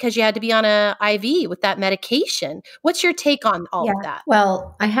great, because you had to be on a IV with that medication. What's your take on all of that?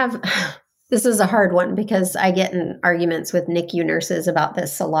 Well, this is a hard one, because I get in arguments with NICU nurses about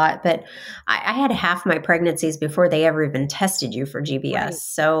this a lot, but I had half my pregnancies before they ever even tested you for GBS. Right.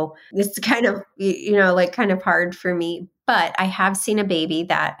 So it's kind of, kind of hard for me. But I have seen a baby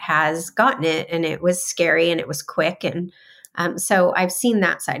that has gotten it, and it was scary and it was quick. And so I've seen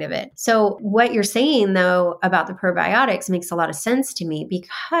that side of it. So what you're saying, though, about the probiotics makes a lot of sense to me,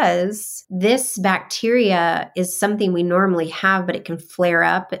 because this bacteria is something we normally have, but it can flare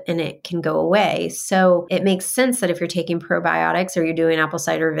up and it can go away. So it makes sense that if you're taking probiotics or you're doing apple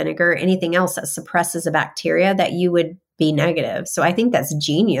cider vinegar, anything else that suppresses a bacteria, that you would be negative. So I think that's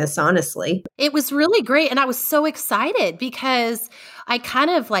genius, honestly. It was really great. And I was so excited, because I kind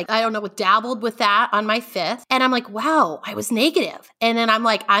of dabbled with that on my 5th. And I'm like, wow, I was negative. And then I'm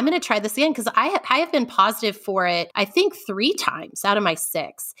like, I'm going to try this again, because I have been positive for it, I think 3 times out of my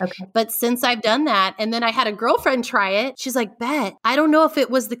 6. Okay. But since I've done that, and then I had a girlfriend try it, she's like, Bet, I don't know if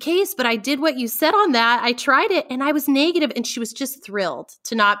it was the case, but I did what you said on that. I tried it and I was negative. And she was just thrilled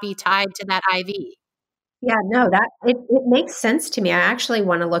to not be tied to that IV. Yeah, no, it makes sense to me. I actually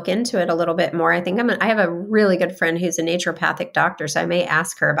want to look into it a little bit more. I think I have a really good friend who's a naturopathic doctor, so I may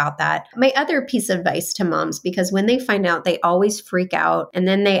ask her about that. My other piece of advice to moms, because when they find out, they always freak out. And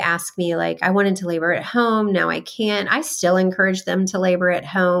then they ask me, like, I wanted to labor at home. Now I can't. I still encourage them to labor at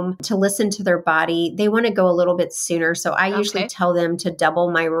home, to listen to their body. They want to go a little bit sooner. So I usually tell them to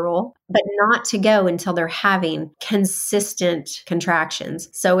double my rule, but not to go until they're having consistent contractions.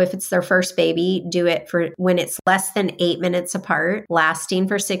 So if it's their first baby, do it for when it's less than 8 minutes apart, lasting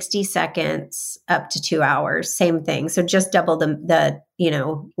for 60 seconds up to 2 hours. Same thing. So just double the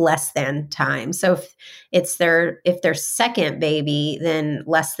less than time. So if their second baby, then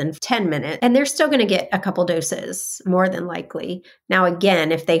less than 10 minutes, and they're still going to get a couple doses, more than likely. Now,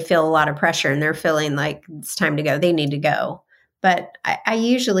 again, if they feel a lot of pressure and they're feeling like it's time to go, they need to go. But I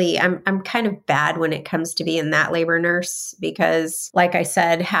usually, I'm kind of bad when it comes to being that labor nurse, because like I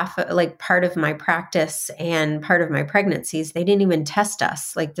said, part of my practice and part of my pregnancies, they didn't even test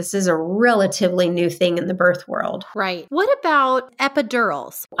us. Like, this is a relatively new thing in the birth world. Right. What about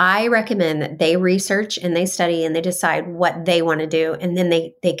epidurals? I recommend that they research and they study and they decide what they want to do, and then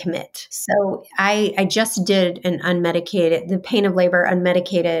they commit. So I just did the pain of labor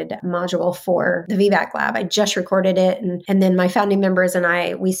unmedicated module for the VBAC lab. I just recorded it, and then my founding members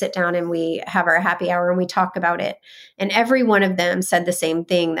and we sit down and we have our happy hour and we talk about it. And every one of them said the same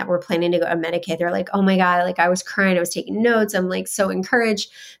thing, that we're planning to go unmedicated. They're like, oh my God, like I was crying, I was taking notes. I'm like so encouraged,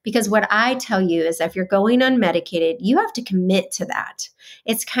 because what I tell you is, if you're going unmedicated, you have to commit to that.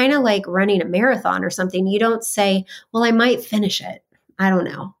 It's kind of like running a marathon or something. You don't say, well, I might finish it. I don't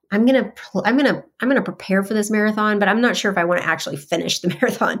know. I'm going to prepare for this marathon, but I'm not sure if I want to actually finish the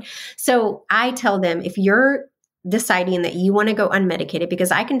marathon. So I tell them, if you're deciding that you want to go unmedicated, because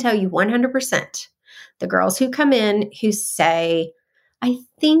I can tell you 100%, the girls who come in who say, I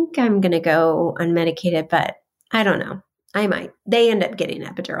think I'm going to go unmedicated, but I don't know. I might. They end up getting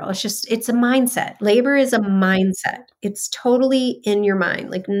epidural. It's a mindset. Labor is a mindset. It's totally in your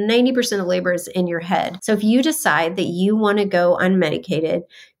mind. Like 90% of labor is in your head. So if you decide that you want to go unmedicated,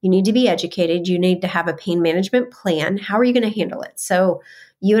 you need to be educated. You need to have a pain management plan. How are you going to handle it? So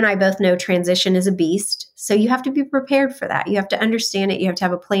you and I both know transition is a beast. So you have to be prepared for that. You have to understand it. You have to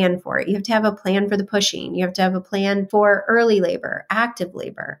have a plan for it. You have to have a plan for the pushing. You have to have a plan for early labor, active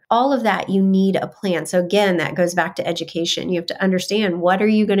labor. All of that, you need a plan. So again, that goes back to education. You have to understand, what are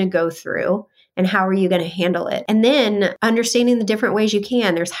you going to go through? And how are you going to handle it? And then understanding the different ways you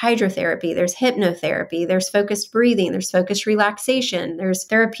can. There's hydrotherapy, there's hypnotherapy, there's focused breathing, there's focused relaxation, there's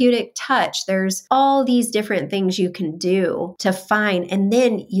therapeutic touch. There's all these different things you can do to find. And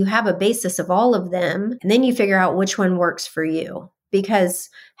then you have a basis of all of them. And then you figure out which one works for you. Because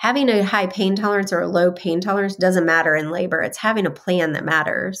having a high pain tolerance or a low pain tolerance doesn't matter in labor. It's having a plan that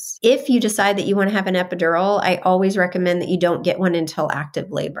matters. If you decide that you want to have an epidural, I always recommend that you don't get one until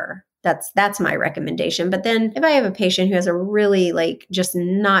active labor. That's my recommendation. But then if I have a patient who has a really just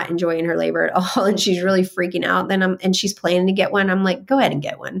not enjoying her labor at all and she's really freaking out, and she's planning to get one, I'm like, go ahead and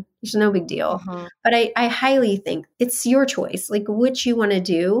get one. It's no big deal. But I highly think it's your choice, which you want to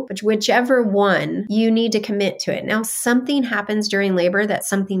do, whichever one you need to commit to it. Now, something happens during labor that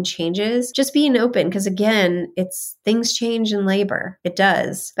something changes, just being open. Because again, things change in labor. It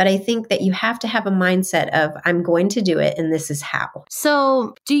does. But I think that you have to have a mindset of, I'm going to do it and this is how.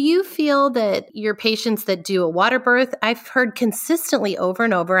 So do you feel that your patients that do a water birth, I've heard consistently over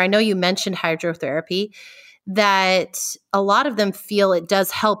and over, I know you mentioned hydrotherapy, that a lot of them feel it does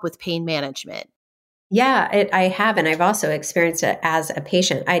help with pain management. Yeah, I have. And I've also experienced it as a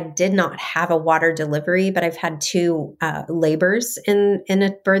patient. I did not have a water delivery, but I've had 2 labors in a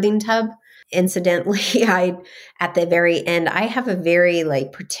birthing tub. Incidentally, at the very end, I have a very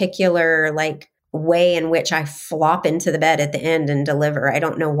particular way in which I flop into the bed at the end and deliver. I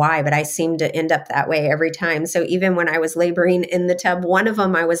don't know why, but I seem to end up that way every time. So even when I was laboring in the tub, one of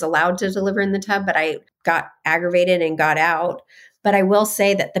them I was allowed to deliver in the tub, but I got aggravated and got out. But I will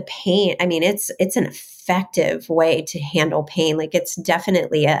say that the pain, it's an effective way to handle pain. It's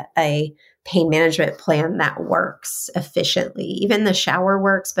definitely a pain management plan that works efficiently. Even the shower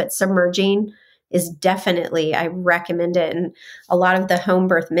works, but submerging is definitely, I recommend it. And a lot of the home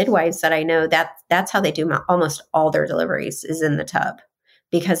birth midwives that I know, that's how they do almost all their deliveries is in the tub,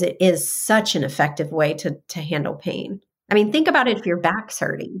 because it is such an effective way to handle pain. Think about it if your back's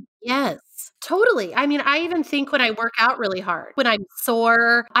hurting. Yes. Totally. I even think when I work out really hard, when I'm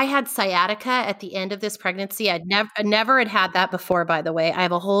sore, I had sciatica at the end of this pregnancy. I never had that before, by the way. I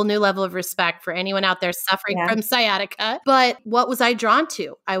have a whole new level of respect for anyone out there suffering from sciatica. But what was I drawn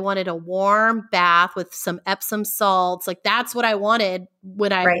to? I wanted a warm bath with some Epsom salts. That's what I wanted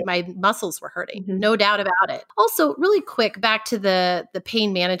when my muscles were hurting. No doubt about it. Also, really quick, back to the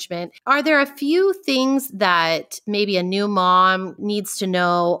pain management. Are there a few things that maybe a new mom needs to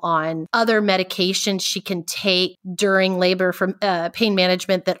know on other medications she can take during labor for pain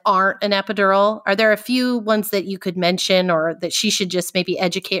management that aren't an epidural? Are there a few ones that you could mention or that she should just maybe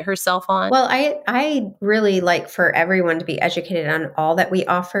educate herself on? Well, I really like for everyone to be educated on all that we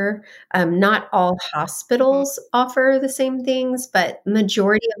offer. Not all hospitals offer the same things, but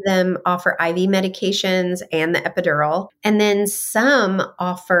majority of them offer IV medications and the epidural. And then some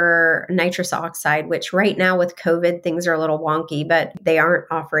offer nitrous oxide, which right now with COVID, things are a little wonky, but they aren't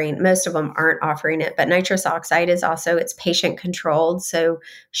offering, most of them aren't offering it. But nitrous oxide is also, it's patient controlled. So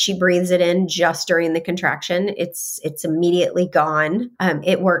she breathes it in just during the contraction. It's immediately gone.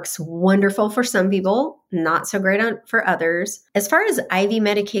 It works wonderful for some people, not so great for others. As far as IV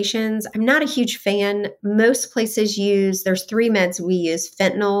medications, I'm not a huge fan. Most places there's 3 meds we use: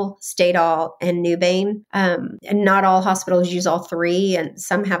 fentanyl, Stadol, and Nubane. And not all hospitals use all 3, and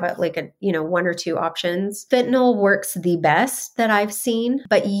some have a 1 or 2 options. Fentanyl works the best that I've seen,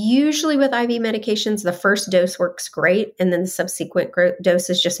 but usually with IV medications, the first dose works great, and then the subsequent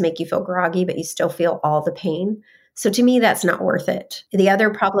doses just make you feel groggy, but you still feel all the pain. So to me, that's not worth it. The other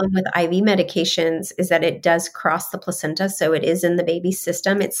problem with IV medications is that it does cross the placenta. So it is in the baby's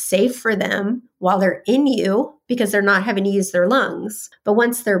system. It's safe for them while they're in you because they're not having to use their lungs. But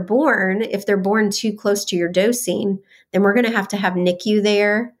once they're born, if they're born too close to your dosing, then we're going to have NICU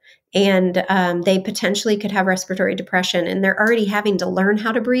there. And they potentially could have respiratory depression. And they're already having to learn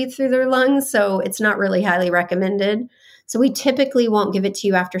how to breathe through their lungs. So it's not really highly recommended. So we typically won't give it to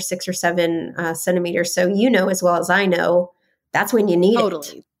you after 6 or 7 centimeters. So as well as I know, that's when you need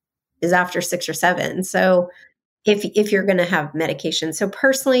it, is after 6 or 7. So if you're going to have medication. So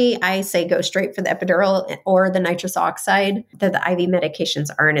personally, I say go straight for the epidural or the nitrous oxide, that the IV medications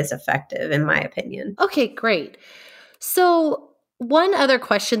aren't as effective, in my opinion. Okay, great. So one other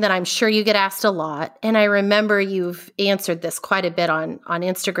question that I'm sure you get asked a lot, and I remember you've answered this quite a bit on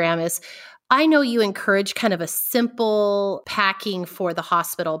Instagram, is I know you encourage kind of a simple packing for the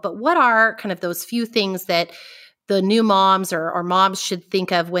hospital, but what are kind of those few things that the new moms or moms should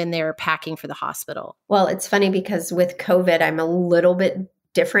think of when they're packing for the hospital? Well, it's funny because with COVID, I'm a little bit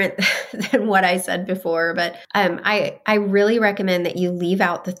different than what I said before, but I really recommend that you leave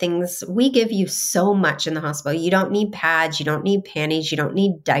out the things. We give you so much in the hospital. You don't need pads, you don't need panties, you don't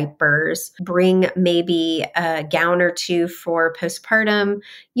need diapers. Bring maybe a gown or two for postpartum.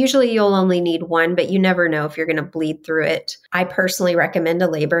 Usually you'll only need one, but you never know if you're going to bleed through it. I personally recommend a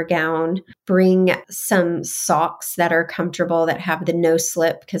labor gown. Bring some socks that are comfortable, that have the no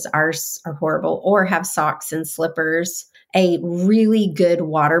slip, because ours are horrible, or have socks and slippers. A really good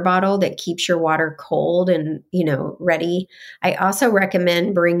water bottle that keeps your water cold and, ready. I also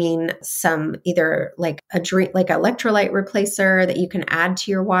recommend bringing some, either like a drink, like electrolyte replacer that you can add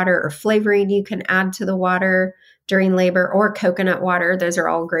to your water, or flavoring you can add to the water during labor, or coconut water. Those are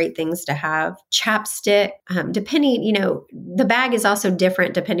all great things to have. Chapstick, depending, the bag is also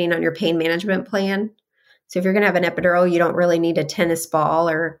different depending on your pain management plan. So if you're going to have an epidural, you don't really need a tennis ball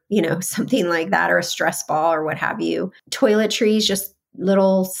or, something like that, or a stress ball or what have you. Toiletries, just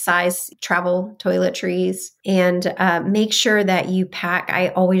little size travel toiletries. And make sure that you pack. I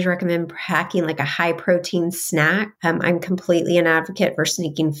always recommend packing like a high protein snack. I'm completely an advocate for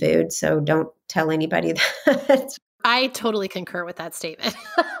sneaking food, so don't tell anybody that. I totally concur with that statement.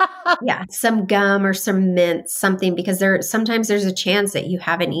 Yeah, some gum or some mint, something, because sometimes there's a chance that you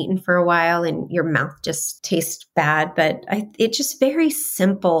haven't eaten for a while and your mouth just tastes bad. But it's just very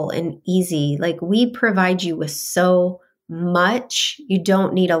simple and easy. Like, we provide you with so much. You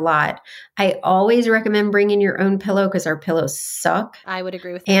don't need a lot. I always recommend bringing your own pillow because our pillows suck. I would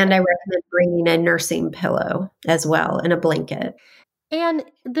agree with that. And I recommend bringing a nursing pillow as well, and a blanket. And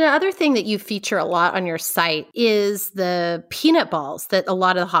the other thing that you feature a lot on your site is the peanut balls that a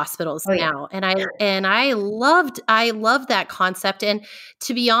lot of the hospitals now. And I loved that concept. And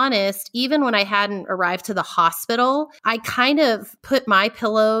to be honest, even when I hadn't arrived to the hospital, I kind of put my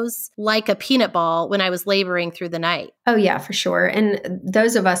pillows like a peanut ball when I was laboring through the night. Oh, yeah, for sure. And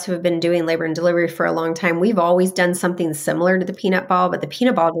those of us who have been doing labor and delivery for a long time, we've always done something similar to the peanut ball, but the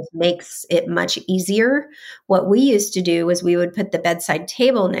peanut ball just makes it much easier. What we used to do was we would put the bedside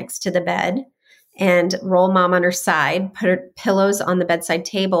table next to the bed and roll mom on her side, put her pillows on the bedside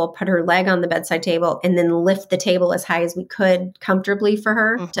table, put her leg on the bedside table, and then lift the table as high as we could comfortably for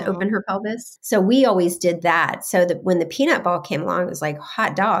her to open her pelvis. So we always did that. So that when the peanut ball came along, it was like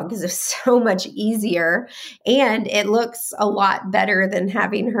hot dog, because it's so much easier. And it looks a lot better than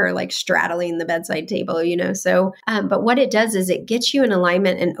having her like straddling the bedside table, So, but what it does is it gets you in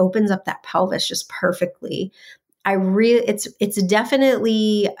alignment and opens up that pelvis just perfectly. It's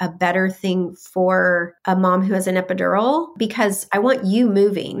definitely a better thing for a mom who has an epidural, because I want you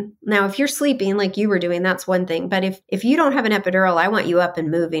moving. Now, if you're sleeping like you were doing, that's one thing. But if you don't have an epidural, I want you up and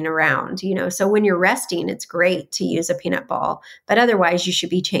moving around, So when you're resting, it's great to use a peanut ball, but otherwise you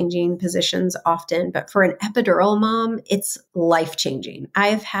should be changing positions often. But for an epidural mom, it's life-changing.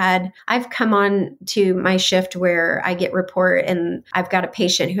 I've come on to my shift where I get report and I've got a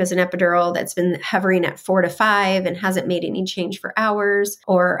patient who has an epidural that's been hovering at 4 to 5 and hasn't made any change for hours,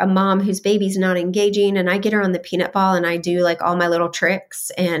 or a mom whose baby's not engaging, and I get her on the peanut ball and I do like all my little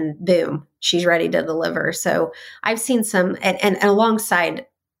tricks, and boom, she's ready to deliver. So I've seen some, and alongside,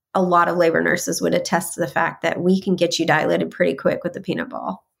 a lot of labor nurses would attest to the fact that we can get you dilated pretty quick with the peanut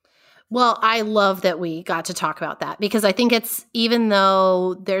ball. Well, I love that we got to talk about that, because I think it's, even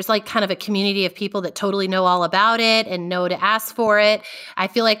though there's like kind of a community of people that totally know all about it and know to ask for it, I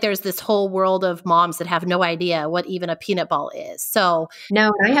feel like there's this whole world of moms that have no idea what even a peanut ball is. So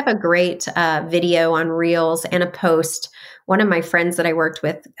no, I have a great video on Reels and a post. One of my friends that I worked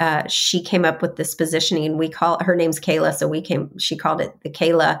with, she came up with this positioning. Her name's Kayla. So she called it the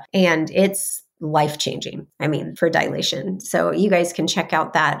Kayla, and it's life-changing, for dilation. So you guys can check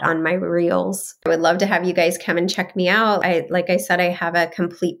out that on my Reels. I would love to have you guys come and check me out. Like I said, I have a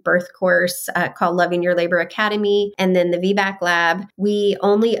complete birth course called Loving Your Labor Academy. And then the VBAC Lab, we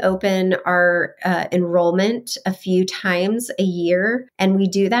only open our enrollment a few times a year. And we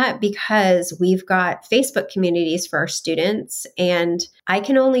do that because we've got Facebook communities for our students, and I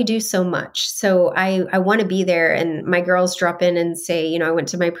can only do so much. So I want to be there, and my girls drop in and say, I went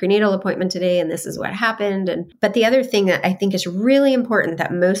to my prenatal appointment today and this is what happened. But the other thing that I think is really important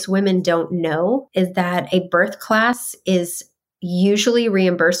that most women don't know is that a birth class is usually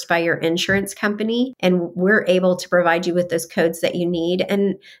reimbursed by your insurance company, and we're able to provide you with those codes that you need.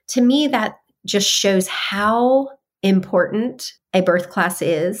 And to me, that just shows how important a birth class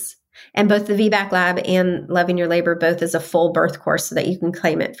is. And both the VBAC Lab and Loving Your Labor both is a full birth course so that you can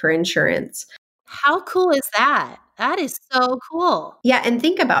claim it for insurance. How cool is that? That is so cool. Yeah. And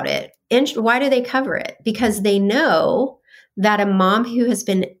think about it. Why do they cover it? Because they know that a mom who has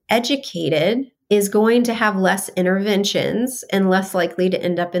been educated is going to have less interventions and less likely to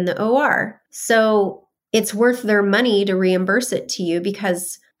end up in the OR. So it's worth their money to reimburse it to you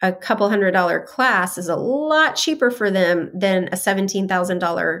because a couple $100 class is a lot cheaper for them than a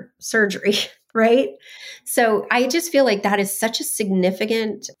 $17,000 surgery, right? So I just feel like that is such a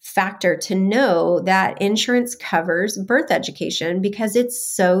significant factor to know that insurance covers birth education because it's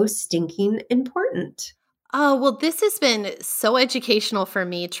so stinking important. Oh, well, this has been so educational for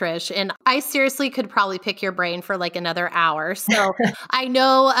me, Trish, and I seriously could probably pick your brain for like another hour. So I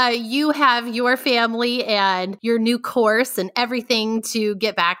know you have your family and your new course and everything to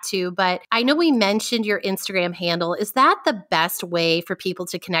get back to, but I know we mentioned your Instagram handle. Is that the best way for people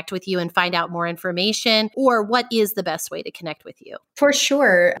to connect with you and find out more information, or what is the best way to connect with you? For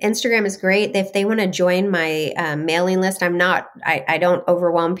sure. Instagram is great. If they want to join my mailing list, I don't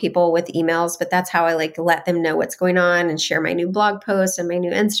overwhelm people with emails, but that's how I like let them know what's going on and share my new blog posts and my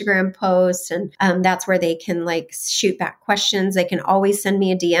new Instagram posts. And that's where they can like shoot back questions. They can always send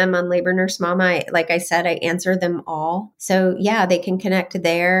me a DM on Labor Nurse Mama. Like I said, I answer them all. So yeah, they can connect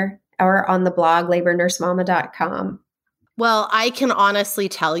there or on the blog, labornursemama.com. Well, I can honestly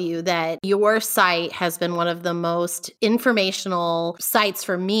tell you that your site has been one of the most informational sites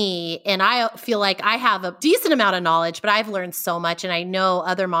for me. And I feel like I have a decent amount of knowledge, but I've learned so much. And I know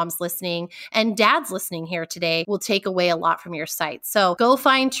other moms listening and dads listening here today will take away a lot from your site. So go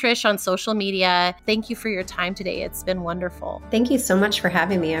find Trish on social media. Thank you for your time today. It's been wonderful. Thank you so much for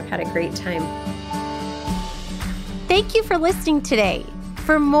having me. I've had a great time. Thank you for listening today.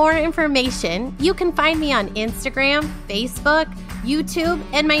 For more information, you can find me on Instagram, Facebook, YouTube,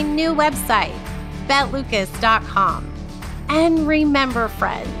 and my new website, bettelucas.com. And remember,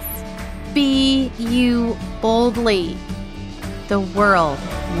 friends, be you boldly. The world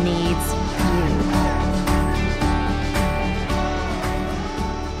needs